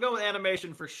 I'm going with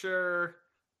animation for sure.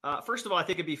 First of all, I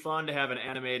think it'd be fun to have an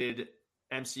animated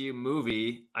MCU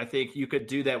movie. I think you could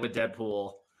do that with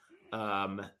Deadpool,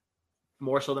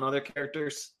 more so than other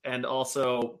characters. And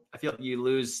also, I feel like you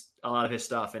lose a lot of his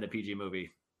stuff in a PG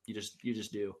movie. You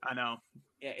just do. I know.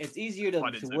 Yeah, it's easier Why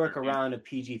to didn't work 13? around a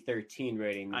PG-13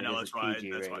 rating. I than know it is that's why a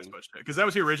PG I rating. switched it because that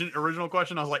was the original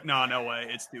question. I was like, no way,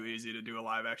 it's too easy to do a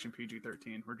live action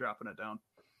PG-13. We're dropping it down.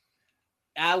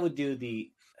 I would do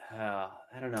the. I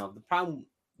don't know. The problem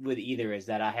with either is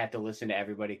that I have to listen to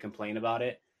everybody complain about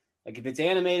it. Like if it's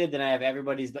animated, then I have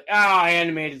everybody's like, "Oh,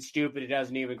 animated, stupid. It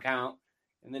doesn't even count."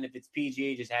 And then if it's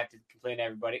PG, just have to complain to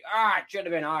everybody. It should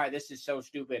have been R. This is so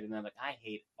stupid. And I'm like, I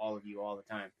hate all of you all the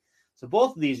time. So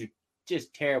both of these are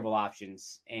just terrible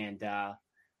options, and I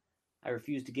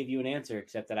refuse to give you an answer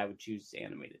except that I would choose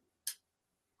animated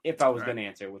if I was All going to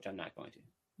answer, which I'm not going to.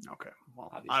 Okay, well,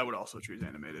 Obviously. I would also choose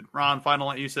animated. Ron,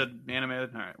 final. You said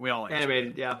animated. All right, we all answered.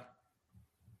 Animated, yeah.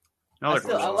 Another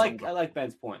I question. like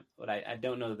Ben's point, but I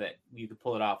don't know that you could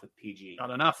pull it off with PG. Not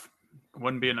enough.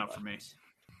 Wouldn't be enough for me.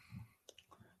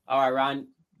 All right, Ron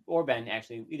or Ben,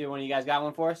 actually, either one of you guys got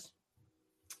one for us?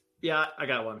 Yeah, I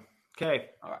got one. Okay.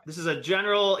 All right. This is a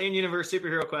general in-universe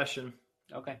superhero question.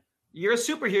 Okay. You're a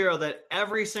superhero that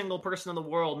every single person in the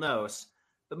world knows,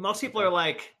 but most people are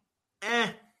like,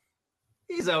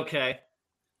 he's okay.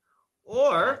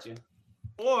 Or Gotcha.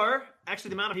 Or actually,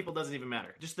 the amount of people doesn't even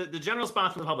matter. Just the general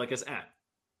response from the public is,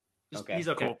 Okay, he's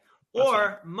okay. cool. That's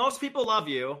Or most people love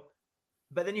you,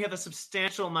 but then you have a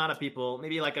substantial amount of people,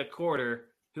 maybe like a quarter,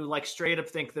 who like straight up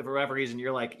think that for whatever reason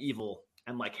you're like evil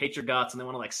and like hate your guts and they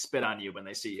want to like spit on you when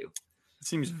they see you. It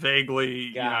seems vaguely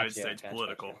United Gotcha, States gotcha,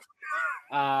 political.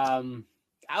 I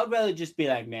would rather just be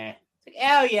like, meh. It's like,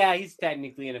 oh yeah, he's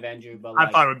technically an Avenger, but I'm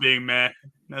like, fine with being meh.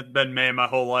 That's been meh my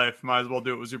whole life. Might as well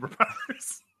do it with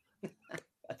superpowers.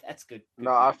 that's good.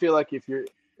 No, I feel like if you're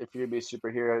gonna be a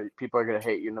superhero, people are gonna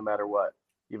hate you no matter what,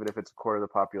 even if it's a quarter of the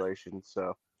population.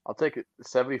 So I'll take it.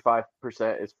 75%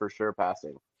 is for sure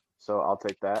passing. So I'll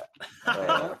take that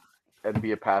and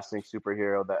be a passing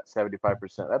superhero. That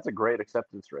 75%. That's a great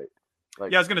acceptance rate.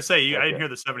 Like, Yeah, I was gonna say I Okay. didn't hear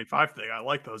the 75 thing. I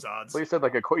like those odds. well, you said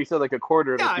like a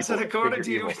quarter. of the Yeah, I people said a quarter. think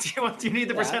Do you're you, evil. do you need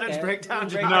the Yeah, percentage okay. breakdown?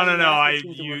 Break John? down. No. That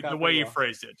seems to work The out way pretty you well.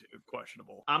 phrased it,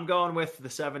 questionable. I'm going with the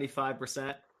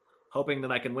 75%, hoping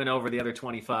that I can win over the other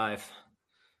 25.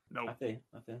 No, I feel.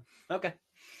 Okay.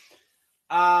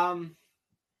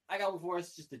 I got one for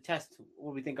us just to test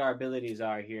what we think our abilities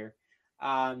are here.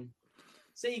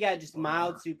 Say you got just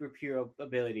mild superhero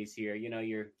abilities here. You know,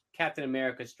 you're Captain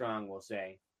America strong, we'll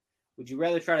say. Would you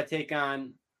rather try to take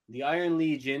on the Iron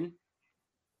Legion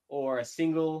or a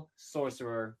single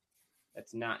sorcerer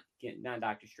That's not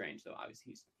Doctor Strange though.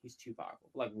 Obviously, he's too powerful.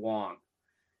 Like Wong,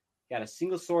 you got a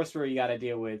single sorcerer you got to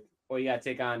deal with, or you got to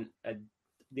take on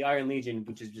the Iron Legion,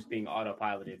 which is just being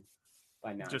autopiloted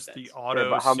by now. Just the Yeah, auto.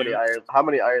 but how many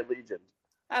Iron Legion?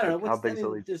 I don't know. How big's the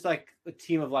Legion? There's like a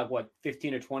team of like what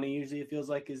 15 or 20 usually. It feels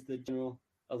like is the general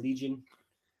a Legion.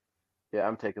 Yeah,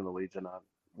 I'm taking the Legion on.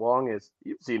 Wong is.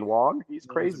 You've seen Wong? He's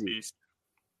crazy.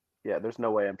 Yeah, there's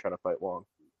no way I'm trying to fight Wong.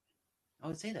 I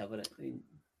would say that, but I mean,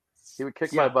 he would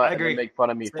kick my butt and agree. then make fun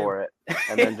of me for it,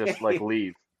 and then just like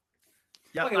leave.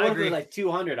 Yeah, okay, I what if agree. there's like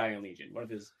 200 Iron Legion? What if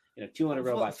there's 200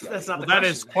 robots? That's not the That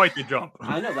question. is quite the jump.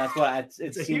 I know that's what It's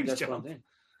a seems. huge That's what I'm jump. saying.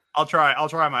 I'll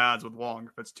try my odds with Wong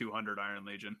if it's 200 Iron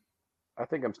Legion. I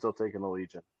think I'm still taking the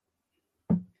Legion.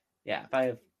 Yeah, if I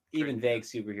have even vague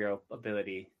superhero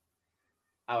ability,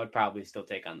 I would probably still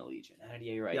take on the Legion.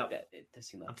 Yeah, you're right. Yep. That it does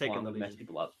seem like I'm taking Wong the would mess Legion.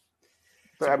 people up.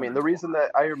 So, I mean, the reason that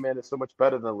Iron Man is so much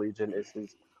better than Legion is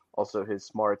his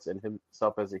smarts and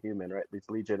himself as a human, right? These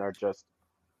Legion are just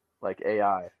like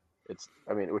AI.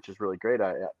 Which is really great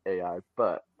AI,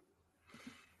 but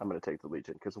I'm gonna take the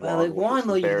Legion because Wong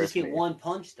though, you just get one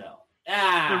punch though.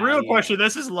 The real question: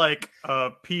 this is like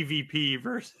PvP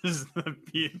versus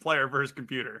the player versus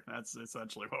computer. That's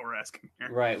essentially what we're asking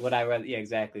here. Right. Would I rather? Yeah,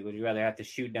 exactly. Would you rather have to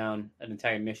shoot down an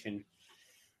entire mission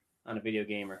on a video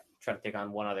game or try to take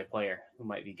on one other player who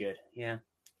might be good? Yeah.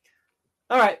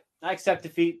 All right. I accept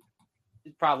defeat.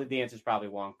 The answer is probably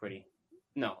Wong.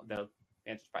 No, the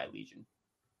answer is probably Legion.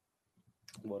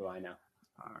 What do I know?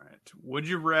 All right. Would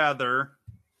you rather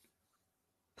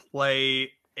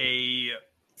play a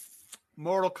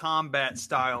Mortal Kombat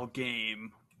style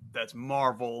game that's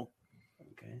Marvel,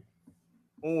 Okay.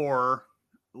 or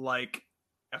like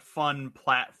a fun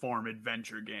platform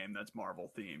adventure game that's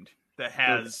Marvel themed that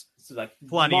has So like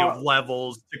plenty of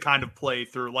levels to kind of play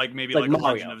through, like maybe like a Mario.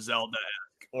 Legend of Zelda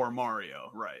or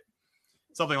Mario, right?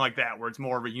 Something like that, where it's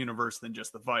more of a universe than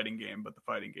just the fighting game, but the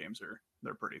fighting games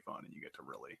they're pretty fun, and you get to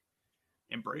really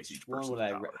embrace each One person's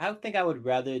would powers. I think I would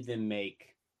rather than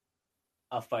make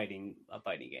a fighting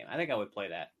game. I think I would play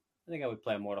that. I think I would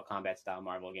play a Mortal Kombat style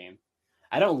Marvel game.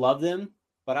 I don't love them,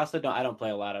 but I don't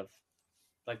play a lot of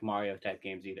like Mario type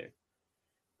games either.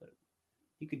 But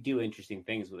you could do interesting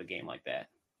things with a game like that.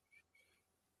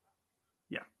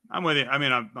 Yeah, I'm with you. I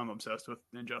mean, I'm obsessed with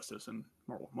Injustice and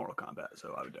Mortal Kombat,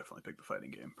 so I would definitely pick the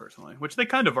fighting game personally, which they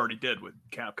kind of already did with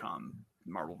Capcom,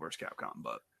 Marvel vs. Capcom,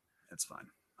 but it's fine.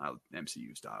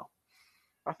 MCU style.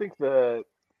 I think the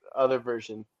other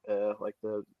version, like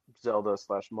the Zelda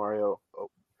 / Mario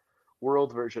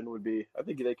World version, would be. I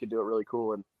think they could do it really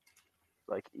cool, and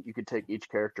like you could take each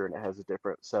character and it has a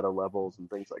different set of levels and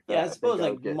things like that. Yeah, I suppose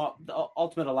think like the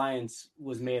Ultimate Alliance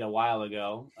was made a while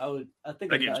ago. I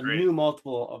think That a game's great. new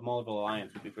multiple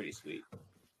Alliance would be pretty sweet.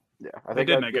 Yeah, I They think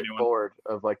did I'd make a get new one. bored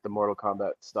of like the Mortal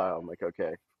Kombat style. I'm like,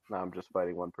 okay, now I'm just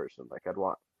fighting one person. Like I'd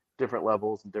want different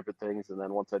levels and different things, and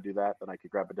then once I do that, then I could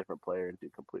grab a different player and do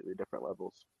completely different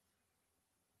levels.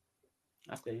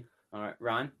 I see. All right,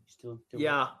 Ron, still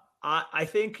Yeah, I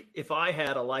think if I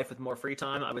had a life with more free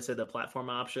time, I would say the platform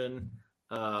option.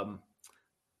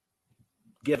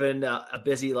 Given a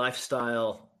busy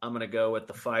lifestyle, I'm going to go with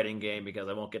the fighting game because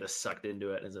I won't get as sucked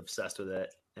into it and as obsessed with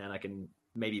it, and I can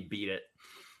maybe beat it.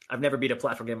 I've never beat a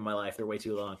platform game in my life. They're way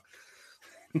too long.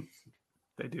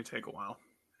 They do take a while.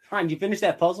 Ron, did you finish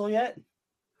that puzzle yet?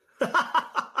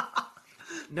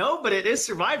 No, but it is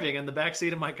surviving in the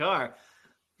backseat of my car.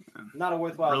 Not a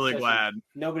worthwhile. Really session. glad.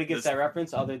 Nobody gets This- that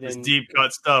reference other This than deep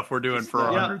cut stuff we're doing for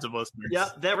Yeah. hundreds of listeners. Yeah,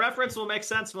 that reference will make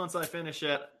sense once I finish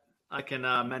it. I can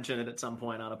mention it at some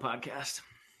point on a podcast.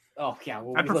 Oh yeah,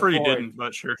 well, I we look prefer you forward didn't,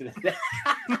 but sure. to that.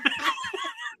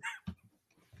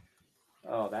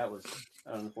 Oh, that was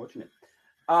unfortunate.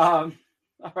 All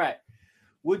right.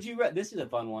 Would you? This is a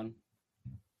fun one.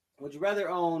 Would you rather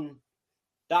own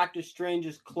Doctor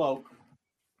Strange's cloak,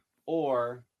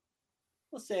 or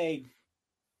let's say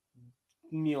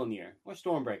Mjolnir or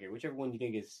Stormbreaker, whichever one you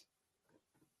think is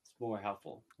more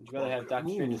helpful? Would you rather have Doctor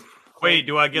Strange's cloak? Wait,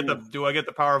 do I get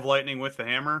the power of lightning with the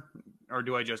hammer, or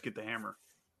do I just get the hammer?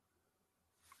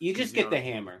 You just get the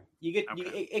hammer. You get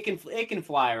Okay. it can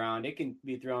fly around. It can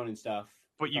be thrown and stuff.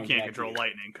 But you Comes can't back to control you.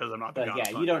 lightning because I'm not the But god yeah, of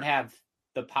you thunder. don't have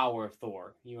the power of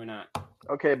Thor. You are not.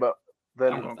 Okay, but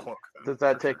I'm then going cloak. then, does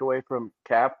that for take sure. away from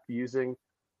Cap using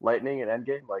lightning in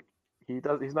Endgame? Like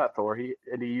he's not Thor. He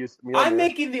used Mjolnir. I'm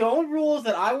making the own rules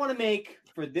that I want to make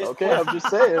for this. Okay, I'm just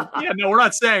saying. Yeah, no, we're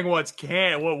not saying what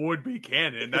would be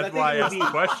canon. Because That's why I asked the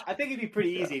question. I think it'd be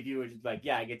pretty easy if you were just like,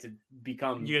 yeah, I get to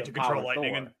become. You get the to control power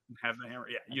lightning Thor. and have the hammer.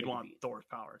 Yeah, I you'd think want it'd be- Thor's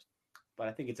powers. But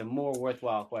I think it's a more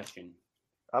worthwhile question.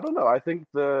 I don't know. I think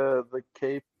the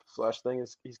cape / thing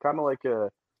is he's kind of like a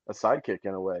a sidekick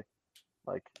in a way.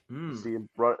 Like Mm. see him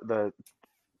run the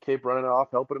cape running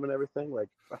off, helping him and everything. Like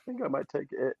I think I might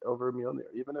take it over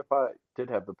Mjolnir, even if I did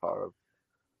have the power of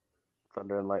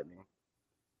thunder and lightning.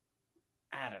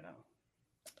 I don't know.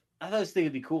 I thought this thing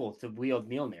would be cool to wield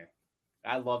Mjolnir.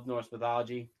 I love Norse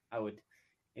mythology. I would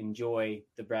enjoy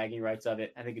the bragging rights of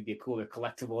it. I think it'd be a cooler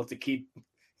collectible to keep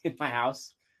in my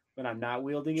house when I'm not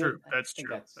wielding True, it. that's I think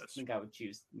true. I think I would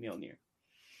choose Mjolnir.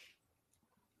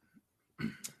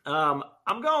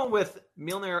 I'm going with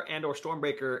Mjolnir and or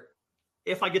Stormbreaker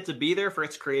if I get to be there for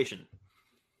its creation.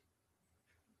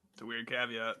 It's a weird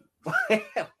caveat.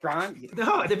 Ron,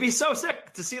 No, it'd be so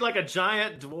sick to see like a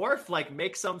giant dwarf like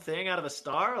make something out of a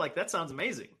star. Like that sounds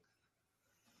amazing.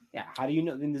 yeah. How do you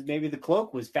know? Maybe the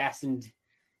cloak was fastened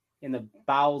in the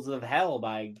bowels of hell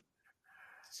by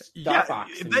Yeah,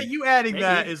 Starfox. that you adding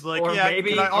that is like, or yeah.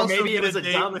 maybe, Can I or also maybe get it was a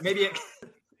date dumb. with-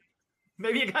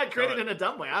 Maybe it got created in a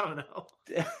dumb way. I don't know.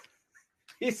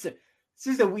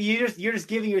 You're just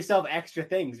giving yourself extra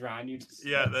things, Ron. You just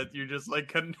Yeah, that you're just like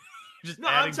couldn't. Just No,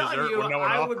 I'm adding telling dessert you, when no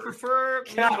one I would offered. prefer.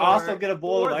 Can I Mjolnir also get a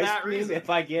bowl of for ice that cream reason.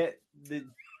 if I get the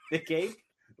cake?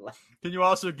 Can you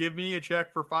also give me a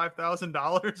check for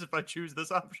 $5,000 if I choose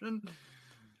this option?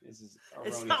 This is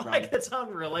It's erroneous, not Ron. like it's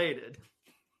unrelated.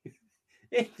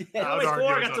 I The would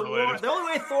argue it's the unrelated.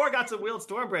 only way Thor got to wield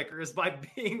Stormbreaker is by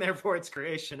being there for its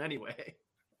creation anyway.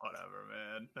 Whatever,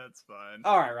 man. That's fine.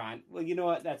 All right, Ron. Well, you know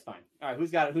what? That's fine. All right, who's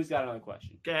got another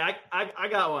question? Okay, I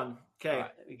got one. Okay. All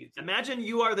right, let me get to- Imagine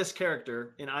you are this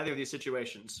character in either of these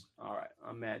situations. All right,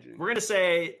 imagine. We're gonna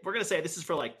say this is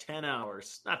for like 10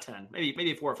 hours. Not 10,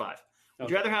 maybe 4 or 5. Would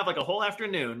you Okay. rather have like a whole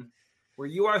afternoon where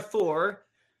you are Thor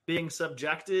being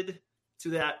subjected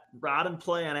to that rod and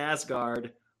play on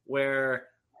Asgard where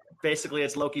basically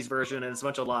it's Loki's version and it's a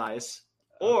bunch of lies,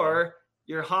 or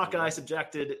you're Hawkeye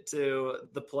subjected to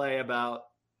the play about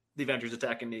the Avengers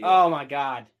attacking New York? Oh my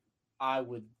God, I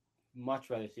would much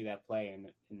rather see that play in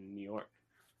New York.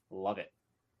 Love it.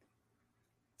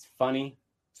 It's funny.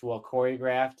 It's well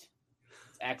choreographed.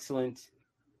 It's excellent.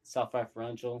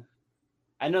 Self-referential.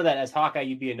 I know that as Hawkeye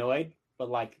you'd be annoyed, but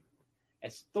like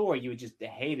as Thor you would just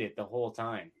hate it the whole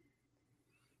time.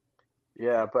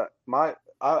 Yeah, but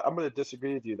I'm going to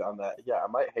disagree with you on that. Yeah, I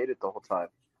might hate it the whole time,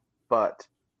 but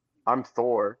I'm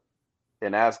Thor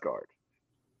in Asgard,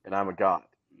 and I'm a god.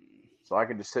 So I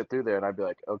can just sit through there and I'd be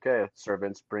like, okay,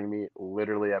 servants, bring me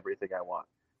literally everything I want.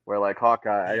 Where like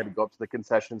Hawkeye, I got to go up to the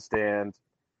concession stand.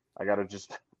 I got to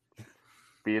just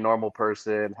be a normal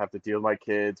person, have to deal with my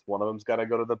kids. One of them's got to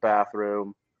go to the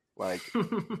bathroom. Like,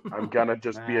 I'm going to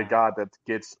just be a god that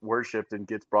gets worshipped and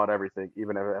gets brought everything,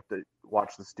 even if I have to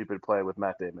watch the stupid play with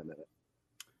Matt Damon in it.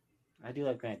 I do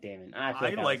like Matt Damon. I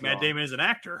feel I like was Matt wrong. Damon as an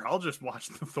actor. I'll just watch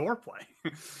the Thor play.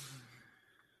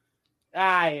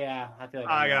 Yeah. I feel like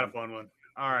I I'm got a wrong. fun one.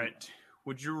 All right.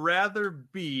 Would you rather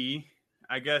be,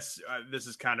 I guess this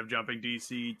is kind of jumping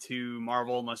DC to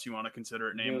Marvel, unless you want to consider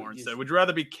it Namor You- instead. Would you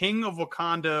rather be King of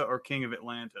Wakanda or King of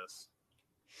Atlantis?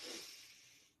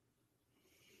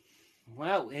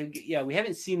 Well, yeah, we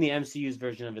haven't seen the MCU's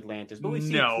version of Atlantis, but we've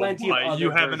seen No, plenty of but other you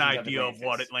have an versions idea of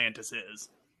what Atlantis. Atlantis is.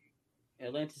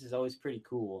 Atlantis is always pretty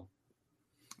cool.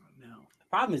 No. The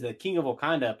problem is that King of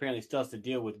Wakanda apparently still has to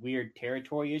deal with weird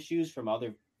territory issues from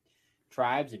other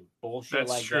tribes and bullshit That's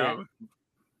like true. that.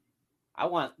 I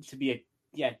want to be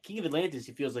King of Atlantis.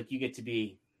 It feels like you get to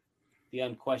be the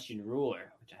unquestioned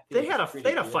ruler, which I feel They like had is a pretty they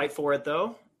had a cool. fight for it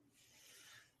though.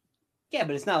 Yeah,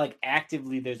 but it's not like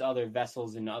actively there's other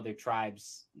vessels and other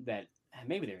tribes that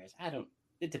maybe there is.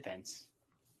 It depends.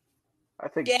 I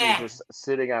think Yeah. you're just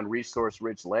sitting on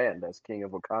resource-rich land as King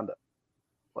of Wakanda.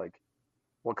 Like,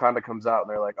 Wakanda comes out and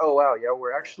they're like, "Oh wow, yeah,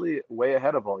 we're actually way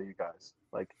ahead of all you guys.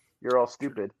 Like, you're all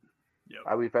stupid.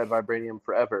 Yep. We've had vibranium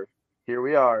forever. Here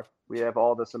we are. We have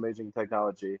all this amazing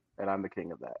technology, and I'm the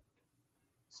king of that."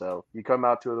 So you come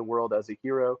out to the world as a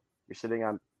hero. You're sitting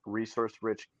on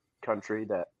resource-rich country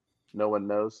that no one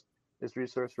knows is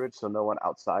resource-rich, so no one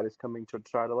outside is coming to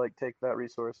try to like take that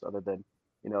resource, other than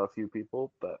a few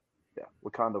people. But yeah,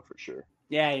 Wakanda for sure.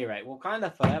 Yeah, you're right.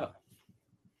 Wakanda forever.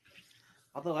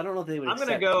 Although I don't know if they would. I'm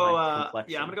gonna accept go. my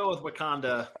complexion. I'm gonna go with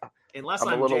Wakanda, unless I'm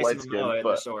a I'm little Jason light-skinned, Momoa in the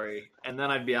but- story, and then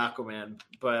I'd be Aquaman.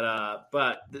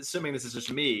 But assuming this is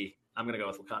just me, I'm gonna go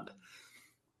with Wakanda.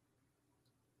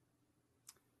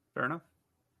 Fair enough.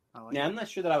 I like Yeah, it. I'm not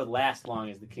sure that I would last long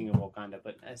as the king of Wakanda,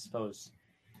 but I suppose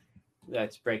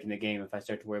that's breaking the game if I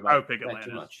start to worry about I would pick that too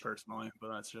Atlantis much. personally,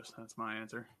 but that's my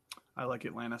answer. I like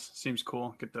Atlantis. Seems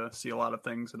cool. Get to see a lot of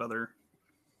things that other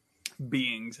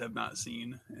beings have not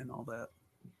seen and all that.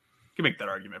 You can make that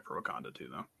argument for Wakanda too,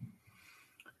 though.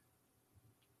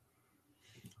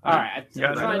 All right,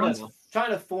 Yeah, I'm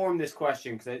trying to form this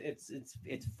question because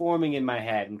it's forming in my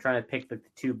head. I'm trying to pick the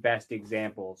two best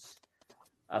examples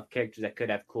of characters that could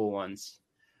have cool ones.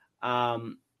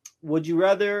 Would you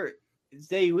rather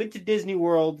say you went to Disney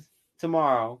World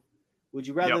tomorrow? Would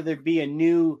you rather there be a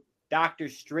new Doctor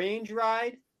Strange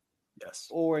ride Yes.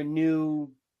 or a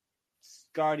new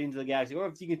Guardians of the Galaxy? Or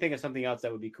if you can think of something else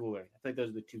that would be cooler. I think those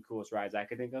are the two coolest rides I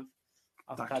could think of.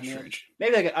 Doctor Strange.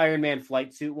 Maybe like an Iron Man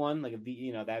flight suit one, like that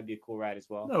would be a cool ride as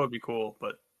well. That would be cool,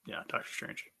 but yeah, Doctor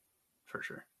Strange for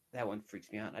sure. That one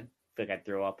freaks me out. I feel like I'd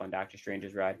throw up on Doctor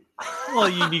Strange's ride. Well,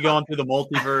 you'd be going through the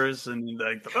multiverse and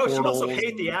like the you portals. also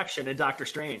hate the action in Doctor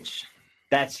Strange.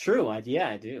 That's true. I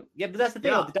do. Yeah, but that's the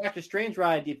thing. With the Doctor Strange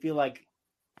ride, you feel like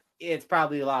it's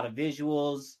probably a lot of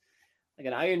visuals. Like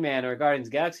an Iron Man or a Guardians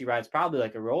of the Galaxy ride is probably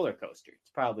like a roller coaster.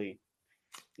 It's probably,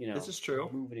 this is true.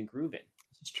 Moving and grooving.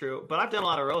 It's true, but I've done a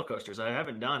lot of roller coasters. I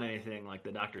haven't done anything like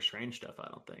the Doctor Strange stuff, I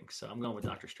don't think. So I'm going with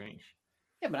Doctor Strange.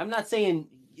 Yeah, but I'm not saying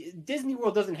Disney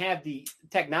World doesn't have the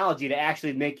technology to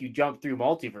actually make you jump through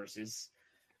multiverses.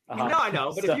 No, I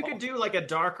know, but if you could do like a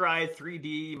dark ride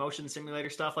 3D motion simulator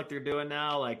stuff like they're doing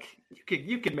now, like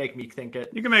you could make me think it.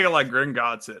 You can make it like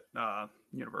Gringotts at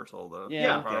Universal,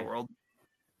 the Power World.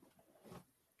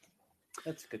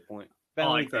 That's a good point. I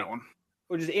like that one.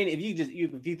 Or just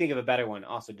if you think of a better one,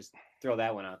 also just throw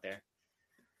that one out there.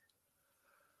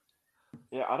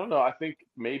 Yeah, I don't know. I think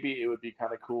maybe it would be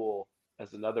kind of cool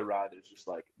as another ride. It's just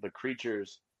like the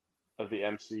creatures of the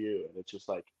MCU, and it's just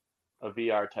like a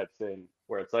VR type thing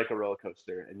where it's like a roller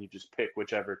coaster, and you just pick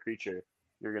whichever creature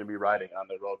you're going to be riding on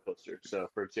the roller coaster. So,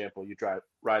 for example, you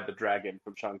ride the dragon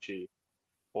from Shang-Chi,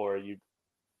 or you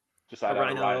decide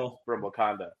on a ride from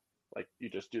Wakanda. Like you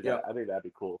just do that. Yep. I think that'd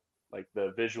be cool. Like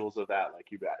the visuals of that, like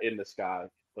you got in the sky,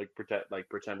 like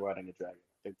pretend riding a dragon.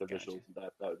 I think the visuals of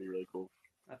that would be really cool.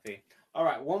 I see. All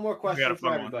right, one more question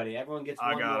for everybody. Everyone gets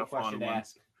one more question to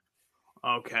ask.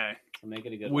 Okay. So make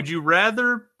it a good Would you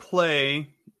rather play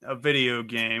a video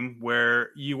game where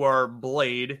you are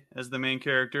Blade as the main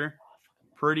character?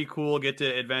 Pretty cool. Get to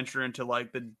adventure into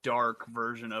like the dark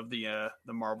version of the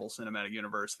Marvel Cinematic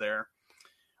Universe there,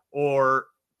 or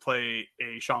play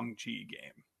a Shang-Chi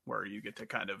game where you get to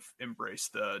kind of embrace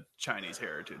the Chinese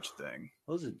heritage thing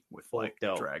with like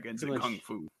dragons and kung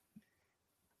fu.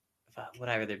 Would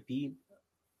I rather be?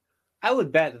 I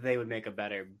would bet that they would make a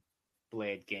better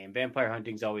Blade game. Vampire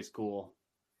hunting's always cool.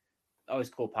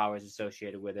 Always cool powers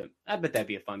associated with it. I bet that'd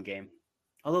be a fun game.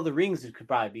 Although the rings could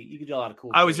probably be, you could do a lot of cool.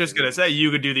 I was just gonna say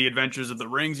you could do the Adventures of the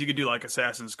Rings. You could do like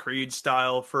Assassin's Creed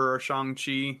style for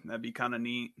Shang-Chi. That'd be kind of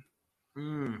neat.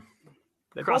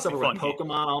 Crossover with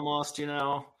Pokemon almost,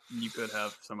 You could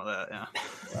have some of that, yeah.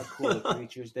 Cool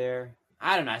creatures there.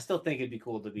 I don't know. I still think it'd be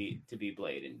cool to be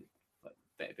Blade and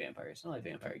vampires. I like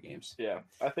vampire games. Yeah,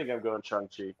 I think I'm going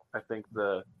Shang-Chi. I think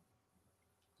the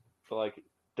like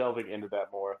delving into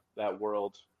that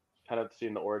world, kind of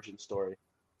seeing the origin story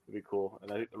would be cool.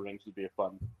 And I think the rings would be a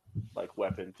fun like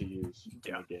weapon to use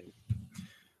in the game.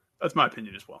 That's my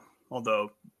opinion as well.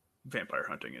 Although vampire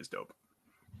hunting is dope.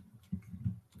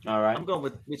 All right. I'm going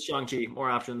with Shang-Chi. More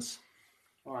options.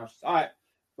 All right.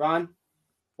 Ron,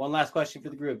 one last question for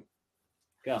the group.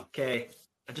 Go. Okay.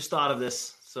 I just thought of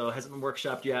this, so it hasn't been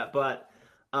workshopped yet. But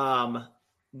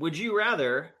would you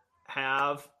rather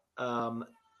have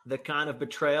the kind of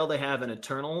betrayal they have in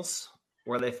Eternals,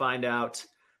 where they find out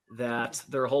that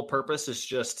their whole purpose is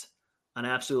just an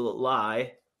absolute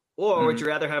lie? Or would you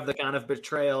rather have the kind of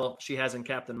betrayal she has in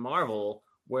Captain Marvel,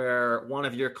 where one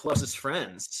of your closest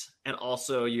friends and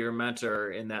also your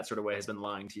mentor in that sort of way has been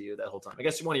lying to you that whole time? I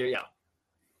guess one of your,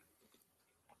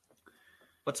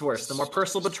 What's worse, the more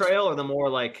personal betrayal or the more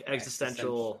like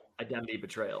existential identity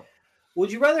betrayal?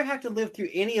 Would you rather have to live through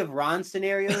any of Ron's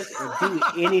scenarios or do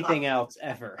anything else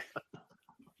ever?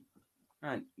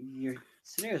 Ron, your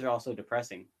scenarios are also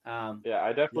depressing. I'm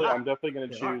definitely going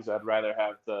to choose. I'd rather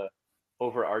have the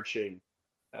overarching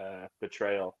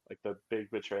betrayal, like the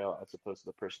big betrayal, as opposed to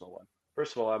the personal one.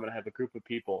 First of all, I'm going to have a group of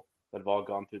people that have all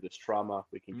gone through this trauma.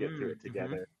 We can get through it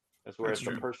together. Whereas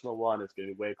the personal one is going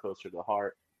to be way closer to the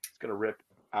heart. It's going to rip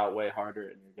out way harder,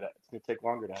 and it's going to take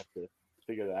longer to have to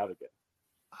figure that out again.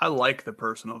 I like the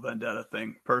personal vendetta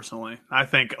thing personally. I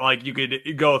think like you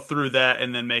could go through that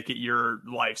and then make it your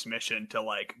life's mission to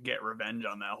like get revenge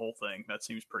on that whole thing. That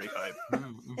seems pretty hype.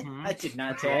 I did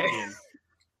not take in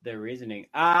the reasoning.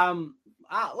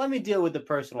 Let me deal with the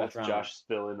personal That's trauma. Josh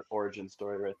spilling origin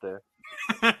story right there.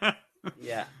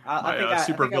 Yeah, I think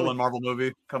super villain Marvel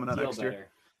movie coming out next year.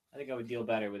 I think I would deal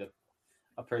better with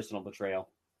a personal betrayal.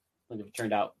 Like if it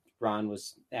turned out Ron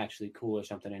was actually cool or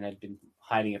something and had been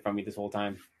hiding it from me this whole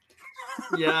time.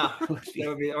 Yeah, that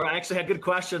would be. Or I actually had good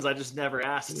questions. I just never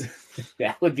asked.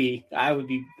 I would be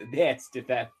pissed if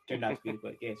that turned out to be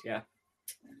the case. Yeah.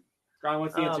 Ron,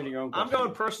 what's the answer to your own I'm question?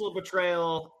 going personal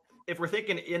betrayal. If we're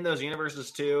thinking in those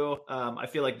universes too, I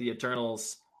feel like the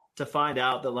Eternals, to find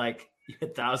out that like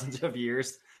thousands of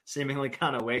years seemingly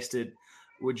kind of wasted,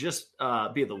 would just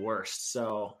be the worst.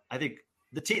 So I think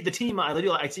the team.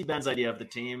 I see Ben's idea of the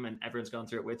team, and everyone's going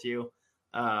through it with you.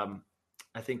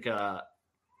 I think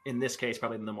in this case,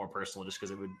 probably the more personal, just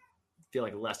because it would feel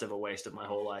like less of a waste of my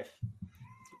whole life.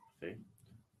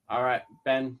 All right,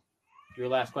 Ben, your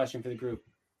last question for the group.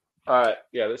 All right,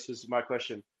 yeah, this is my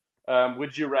question.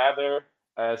 Would you rather,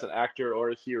 as an actor or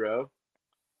a hero,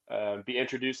 be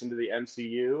introduced into the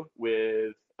MCU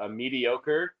with a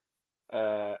mediocre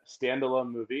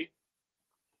standalone movie,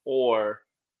 or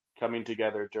coming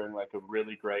together during like a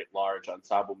really great large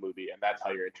ensemble movie, and that's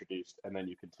how you're introduced, and then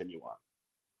you continue on?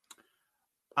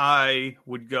 I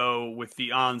would go with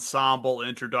the ensemble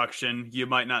introduction. You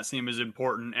might not seem as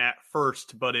important at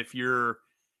first, but if your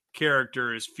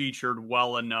character is featured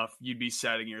well enough, you'd be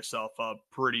setting yourself up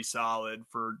pretty solid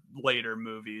for later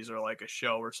movies or like a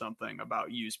show or something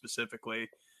about you specifically.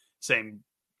 Same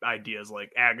ideas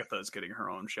like Agatha's getting her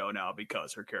own show now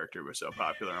because her character was so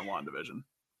popular in WandaVision.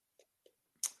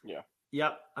 Yeah.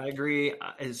 Yep, I agree.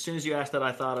 As soon as you asked that,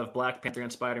 I thought of Black Panther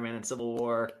and Spider-Man and Civil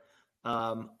War.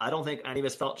 I don't think any of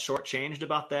us felt shortchanged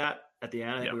about that at the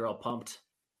end. I think we were all pumped.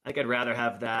 I think I'd rather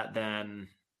have that than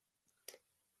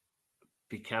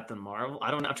be Captain Marvel. I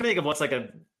don't know. I'm trying to think of what's like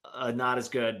a not as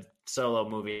good solo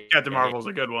movie. Captain Marvel's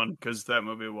a good one because that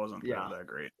movie wasn't that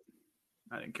great.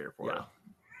 I didn't care for it.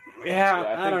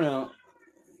 Yeah, I don't know.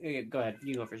 Go ahead.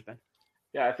 You go first, Ben.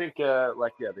 Yeah, I think the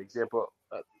example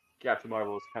Captain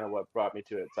Marvel is kind of what brought me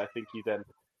to it. So I think you then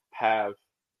have,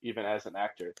 even as an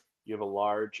actor, you have a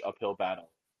large uphill battle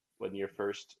when your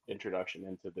first introduction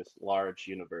into this large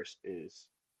universe is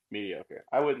mediocre.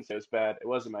 I wouldn't say it's bad. It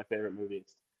wasn't my favorite movie.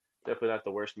 It's definitely not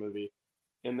the worst movie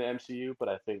in the MCU, but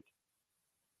I think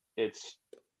it's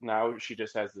now she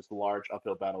just has this large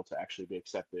uphill battle to actually be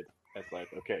accepted as like,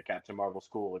 okay, Captain Marvel's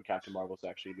cool and Captain Marvel's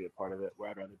actually be a part of it, where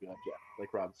I'd rather be like, yeah,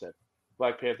 like Rob said,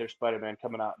 Black Panther, Spider-Man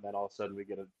coming out, and then all of a sudden we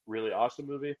get a really awesome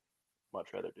movie. Much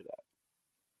rather do that.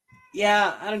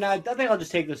 Yeah, I don't know. I think I'll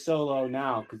just take the solo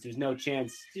now because there's no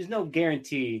chance, there's no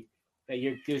guarantee that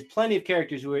there's plenty of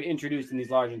characters who were introduced in these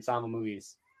large ensemble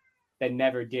movies that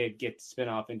never did get to spin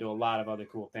off into a lot of other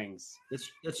cool things. That's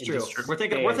true. We're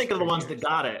thinking of the ones that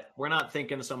got it. We're not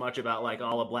thinking so much about like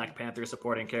all of Black Panther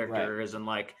supporting characters and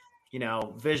like, you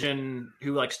know, Vision,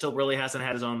 who like still really hasn't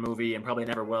had his own movie and probably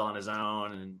never will on his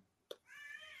own. And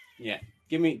yeah,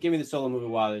 give me the solo movie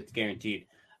while it's guaranteed.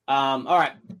 All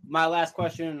right, my last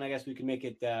question, and I guess we can make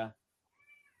it the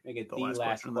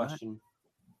last question.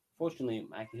 Fortunately,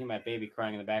 I can hear my baby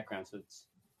crying in the background, so it's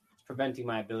preventing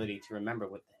my ability to remember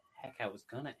what the heck I was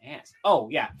gonna ask. Oh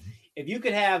yeah, if you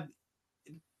could have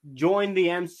joined the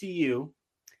MCU,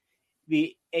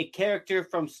 be a character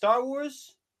from Star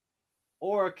Wars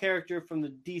or a character from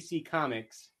the DC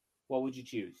Comics, what would you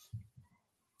choose?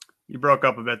 You broke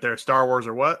up a bit there. Star Wars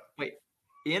or what? Wait,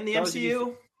 in the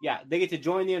MCU? Yeah, they get to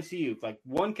join the MCU. Like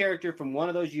one character from one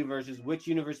of those universes. Which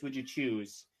universe would you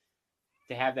choose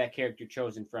to have that character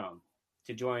chosen from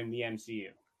to join the MCU?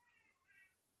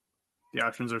 The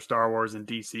options are Star Wars and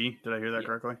DC. Did I hear that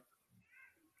correctly?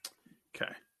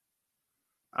 Okay.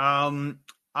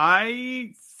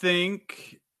 I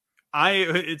think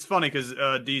it's funny because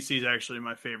DC is actually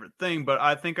my favorite thing, but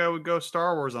I think I would go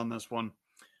Star Wars on this one.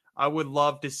 I would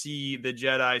love to see the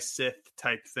Jedi Sith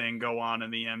type thing go on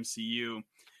in the MCU.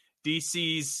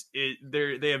 DC's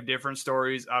they have different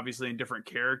stories, obviously, and different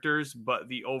characters, but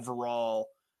the overall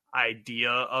idea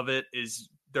of it is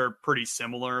they're pretty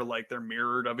similar, like they're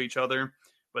mirrored of each other.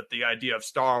 But the idea of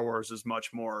Star Wars is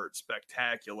much more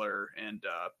spectacular and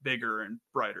bigger and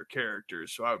brighter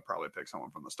characters. So I would probably pick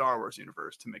someone from the Star Wars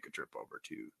universe to make a trip over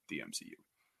to the MCU.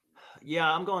 Yeah,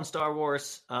 I'm going Star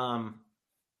Wars.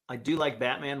 I do like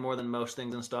Batman more than most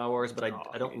things in Star Wars, but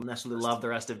I don't necessarily love the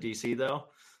rest of DC though.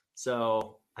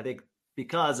 So I think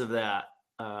because of that,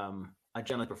 I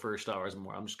generally prefer Star Wars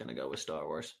more. I'm just going to go with Star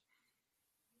Wars.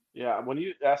 Yeah, when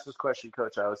you asked this question,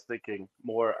 Coach, I was thinking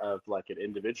more of like an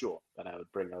individual that I would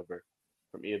bring over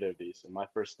from either of these. And my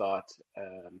first thought,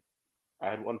 I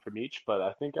had one from each, but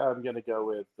I think I'm going to go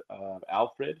with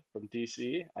Alfred from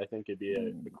DC. I think it'd be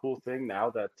a cool thing now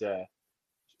that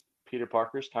Peter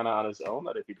Parker's kind of on his own,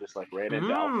 that if he just like ran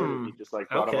into Alfred and he just like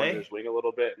brought him under his wing a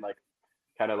little bit and like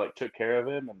kind of like took care of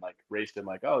him and like raised him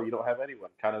like, oh, you don't have anyone,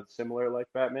 kind of similar like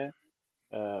Batman.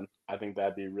 I think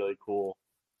that'd be really cool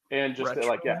And just to,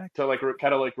 like, yeah, to like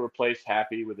kind of like replace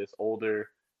Happy with this older,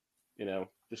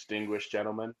 distinguished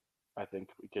gentleman. I think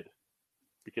we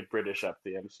could British up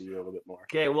the MCU a little bit more.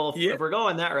 Okay, well, if we're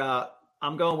going that route,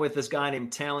 I'm going with this guy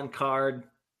named Talon Card.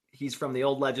 He's from the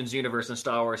old Legends universe in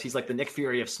Star Wars. He's like the Nick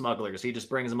Fury of smugglers. He just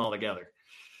brings them all together.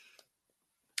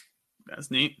 That's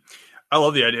neat. I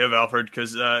love the idea of Alfred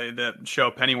because that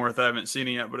show Pennyworth, I haven't seen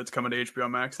it yet, but it's coming to HBO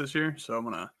Max this year. So I'm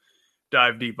going to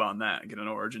dive deep on that and get an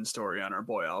origin story on our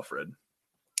boy Alfred.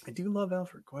 I do love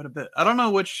Alfred quite a bit. I don't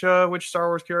know which Star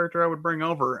Wars character I would bring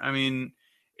over. I mean,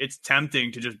 it's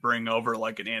tempting to just bring over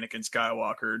like an Anakin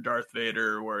Skywalker, Darth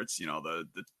Vader, where it's,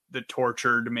 the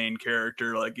tortured main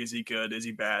character, like, is he good, is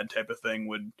he bad type of thing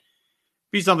would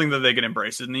be something that they could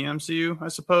embrace in the MCU, I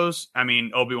suppose. I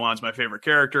mean, Obi-Wan's my favorite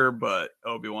character, but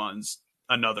Obi-Wan's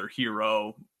another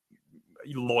hero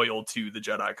loyal to the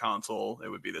Jedi Council. It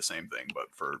would be the same thing,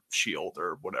 but for S.H.I.E.L.D.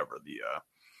 or whatever the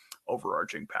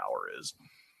overarching power is.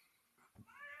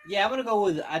 Yeah,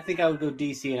 I think I would go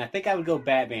DC, and I think I would go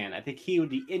Batman. I think he would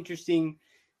be interesting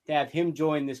to have him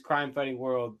join this crime-fighting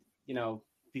world,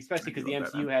 especially because the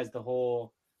MCU Batman has the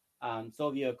whole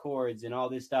Soviet Accords and all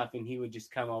this stuff, and he would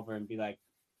just come over and be like,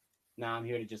 nah, I'm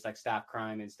here to just like stop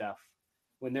crime and stuff,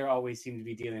 when they always seem to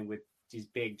be dealing with these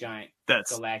big, giant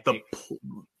galactic...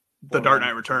 The Dark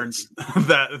Knight Returns,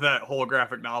 that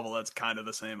holographic novel, that's kind of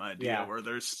the same idea, where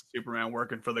there's Superman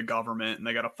working for the government and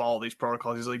they got to follow these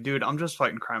protocols. He's like, dude, I'm just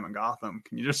fighting crime in Gotham.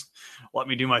 Can you just let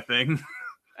me do my thing?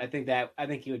 I think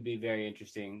he would be very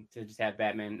interesting to just have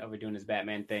Batman overdoing his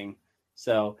Batman thing.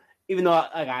 So even though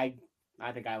I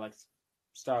think I like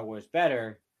Star Wars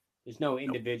better, there's no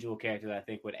individual character that I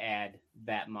think would add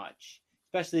that much.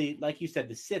 Especially, like you said,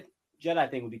 the Sith Jedi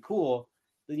thing would be cool,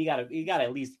 but you gotta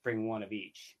at least bring one of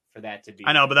each for that to be.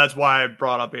 I know, but that's why I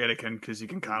brought up Anakin, because you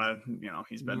can kind of,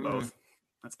 he's been both.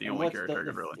 That's the only character I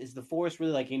could really. Is the Force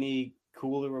really like any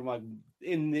cooler or like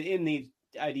in the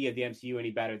idea of the MCU any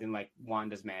better than like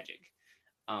Wanda's magic?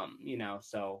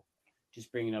 So just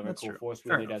bringing over a cool Force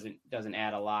really doesn't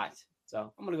add a lot.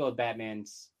 So I'm gonna go with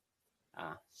Batman's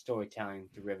storytelling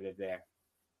derivative there.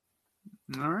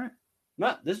 All right.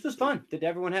 Well, this was fun. Did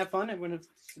everyone have fun? Everyone have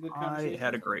a good conversation? I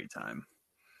had a great time.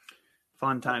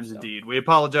 Fun times indeed. We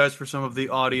apologize for some of the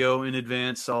audio in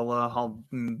advance. I'll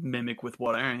mimic with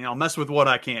I'll mess with what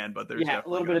I can, but there's a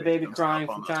little bit of baby crying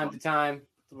from time to time.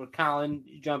 With Colin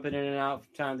jumping in and out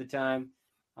from time to time.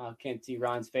 Can't see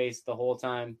Ron's face the whole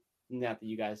time. Not that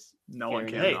you guys. No one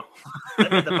can. Hey,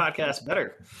 that made the podcast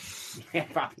better. Yeah,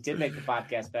 probably did make the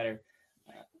podcast better.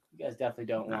 You guys definitely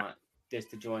don't want this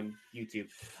to join YouTube.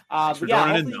 But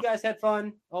yeah, hopefully you guys had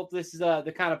fun. Hope this is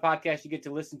the kind of podcast you get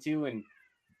to listen to and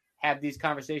have these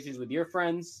conversations with your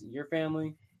friends, your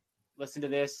family. Listen to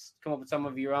this, come up with some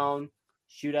of your own.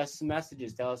 Shoot us some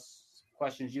messages. Tell us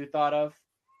questions you thought of.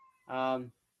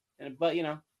 But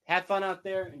have fun out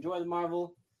there. Enjoy the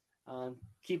Marvel.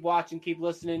 Keep watching. Keep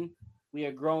listening. We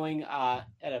are growing at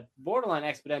a borderline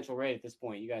exponential rate at this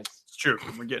point. You guys. It's true.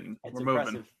 We're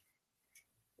impressive. Moving.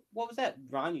 What was that,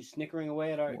 Ron? You snickering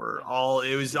away at our?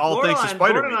 It was all thanks to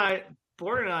Spider-Man.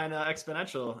 Borderline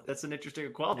exponential. That's an interesting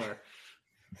qualifier.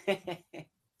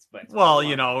 Well,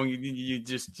 you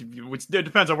just it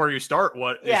depends on where you start.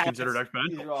 What is considered exponential?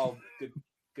 These are all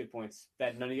good points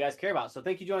that none of you guys care about. So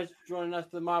thank you for joining us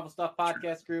for the Marvel Stuff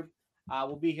podcast group.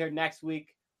 We'll be here next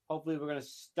week. Hopefully, we're going to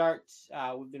start.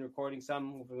 We've been recording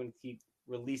some. We're going to keep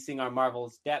releasing our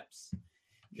Marvel's depths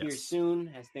here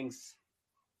soon as things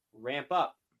ramp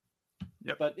up.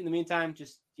 Yep. But in the meantime,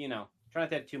 just try not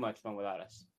to have too much fun without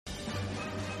us.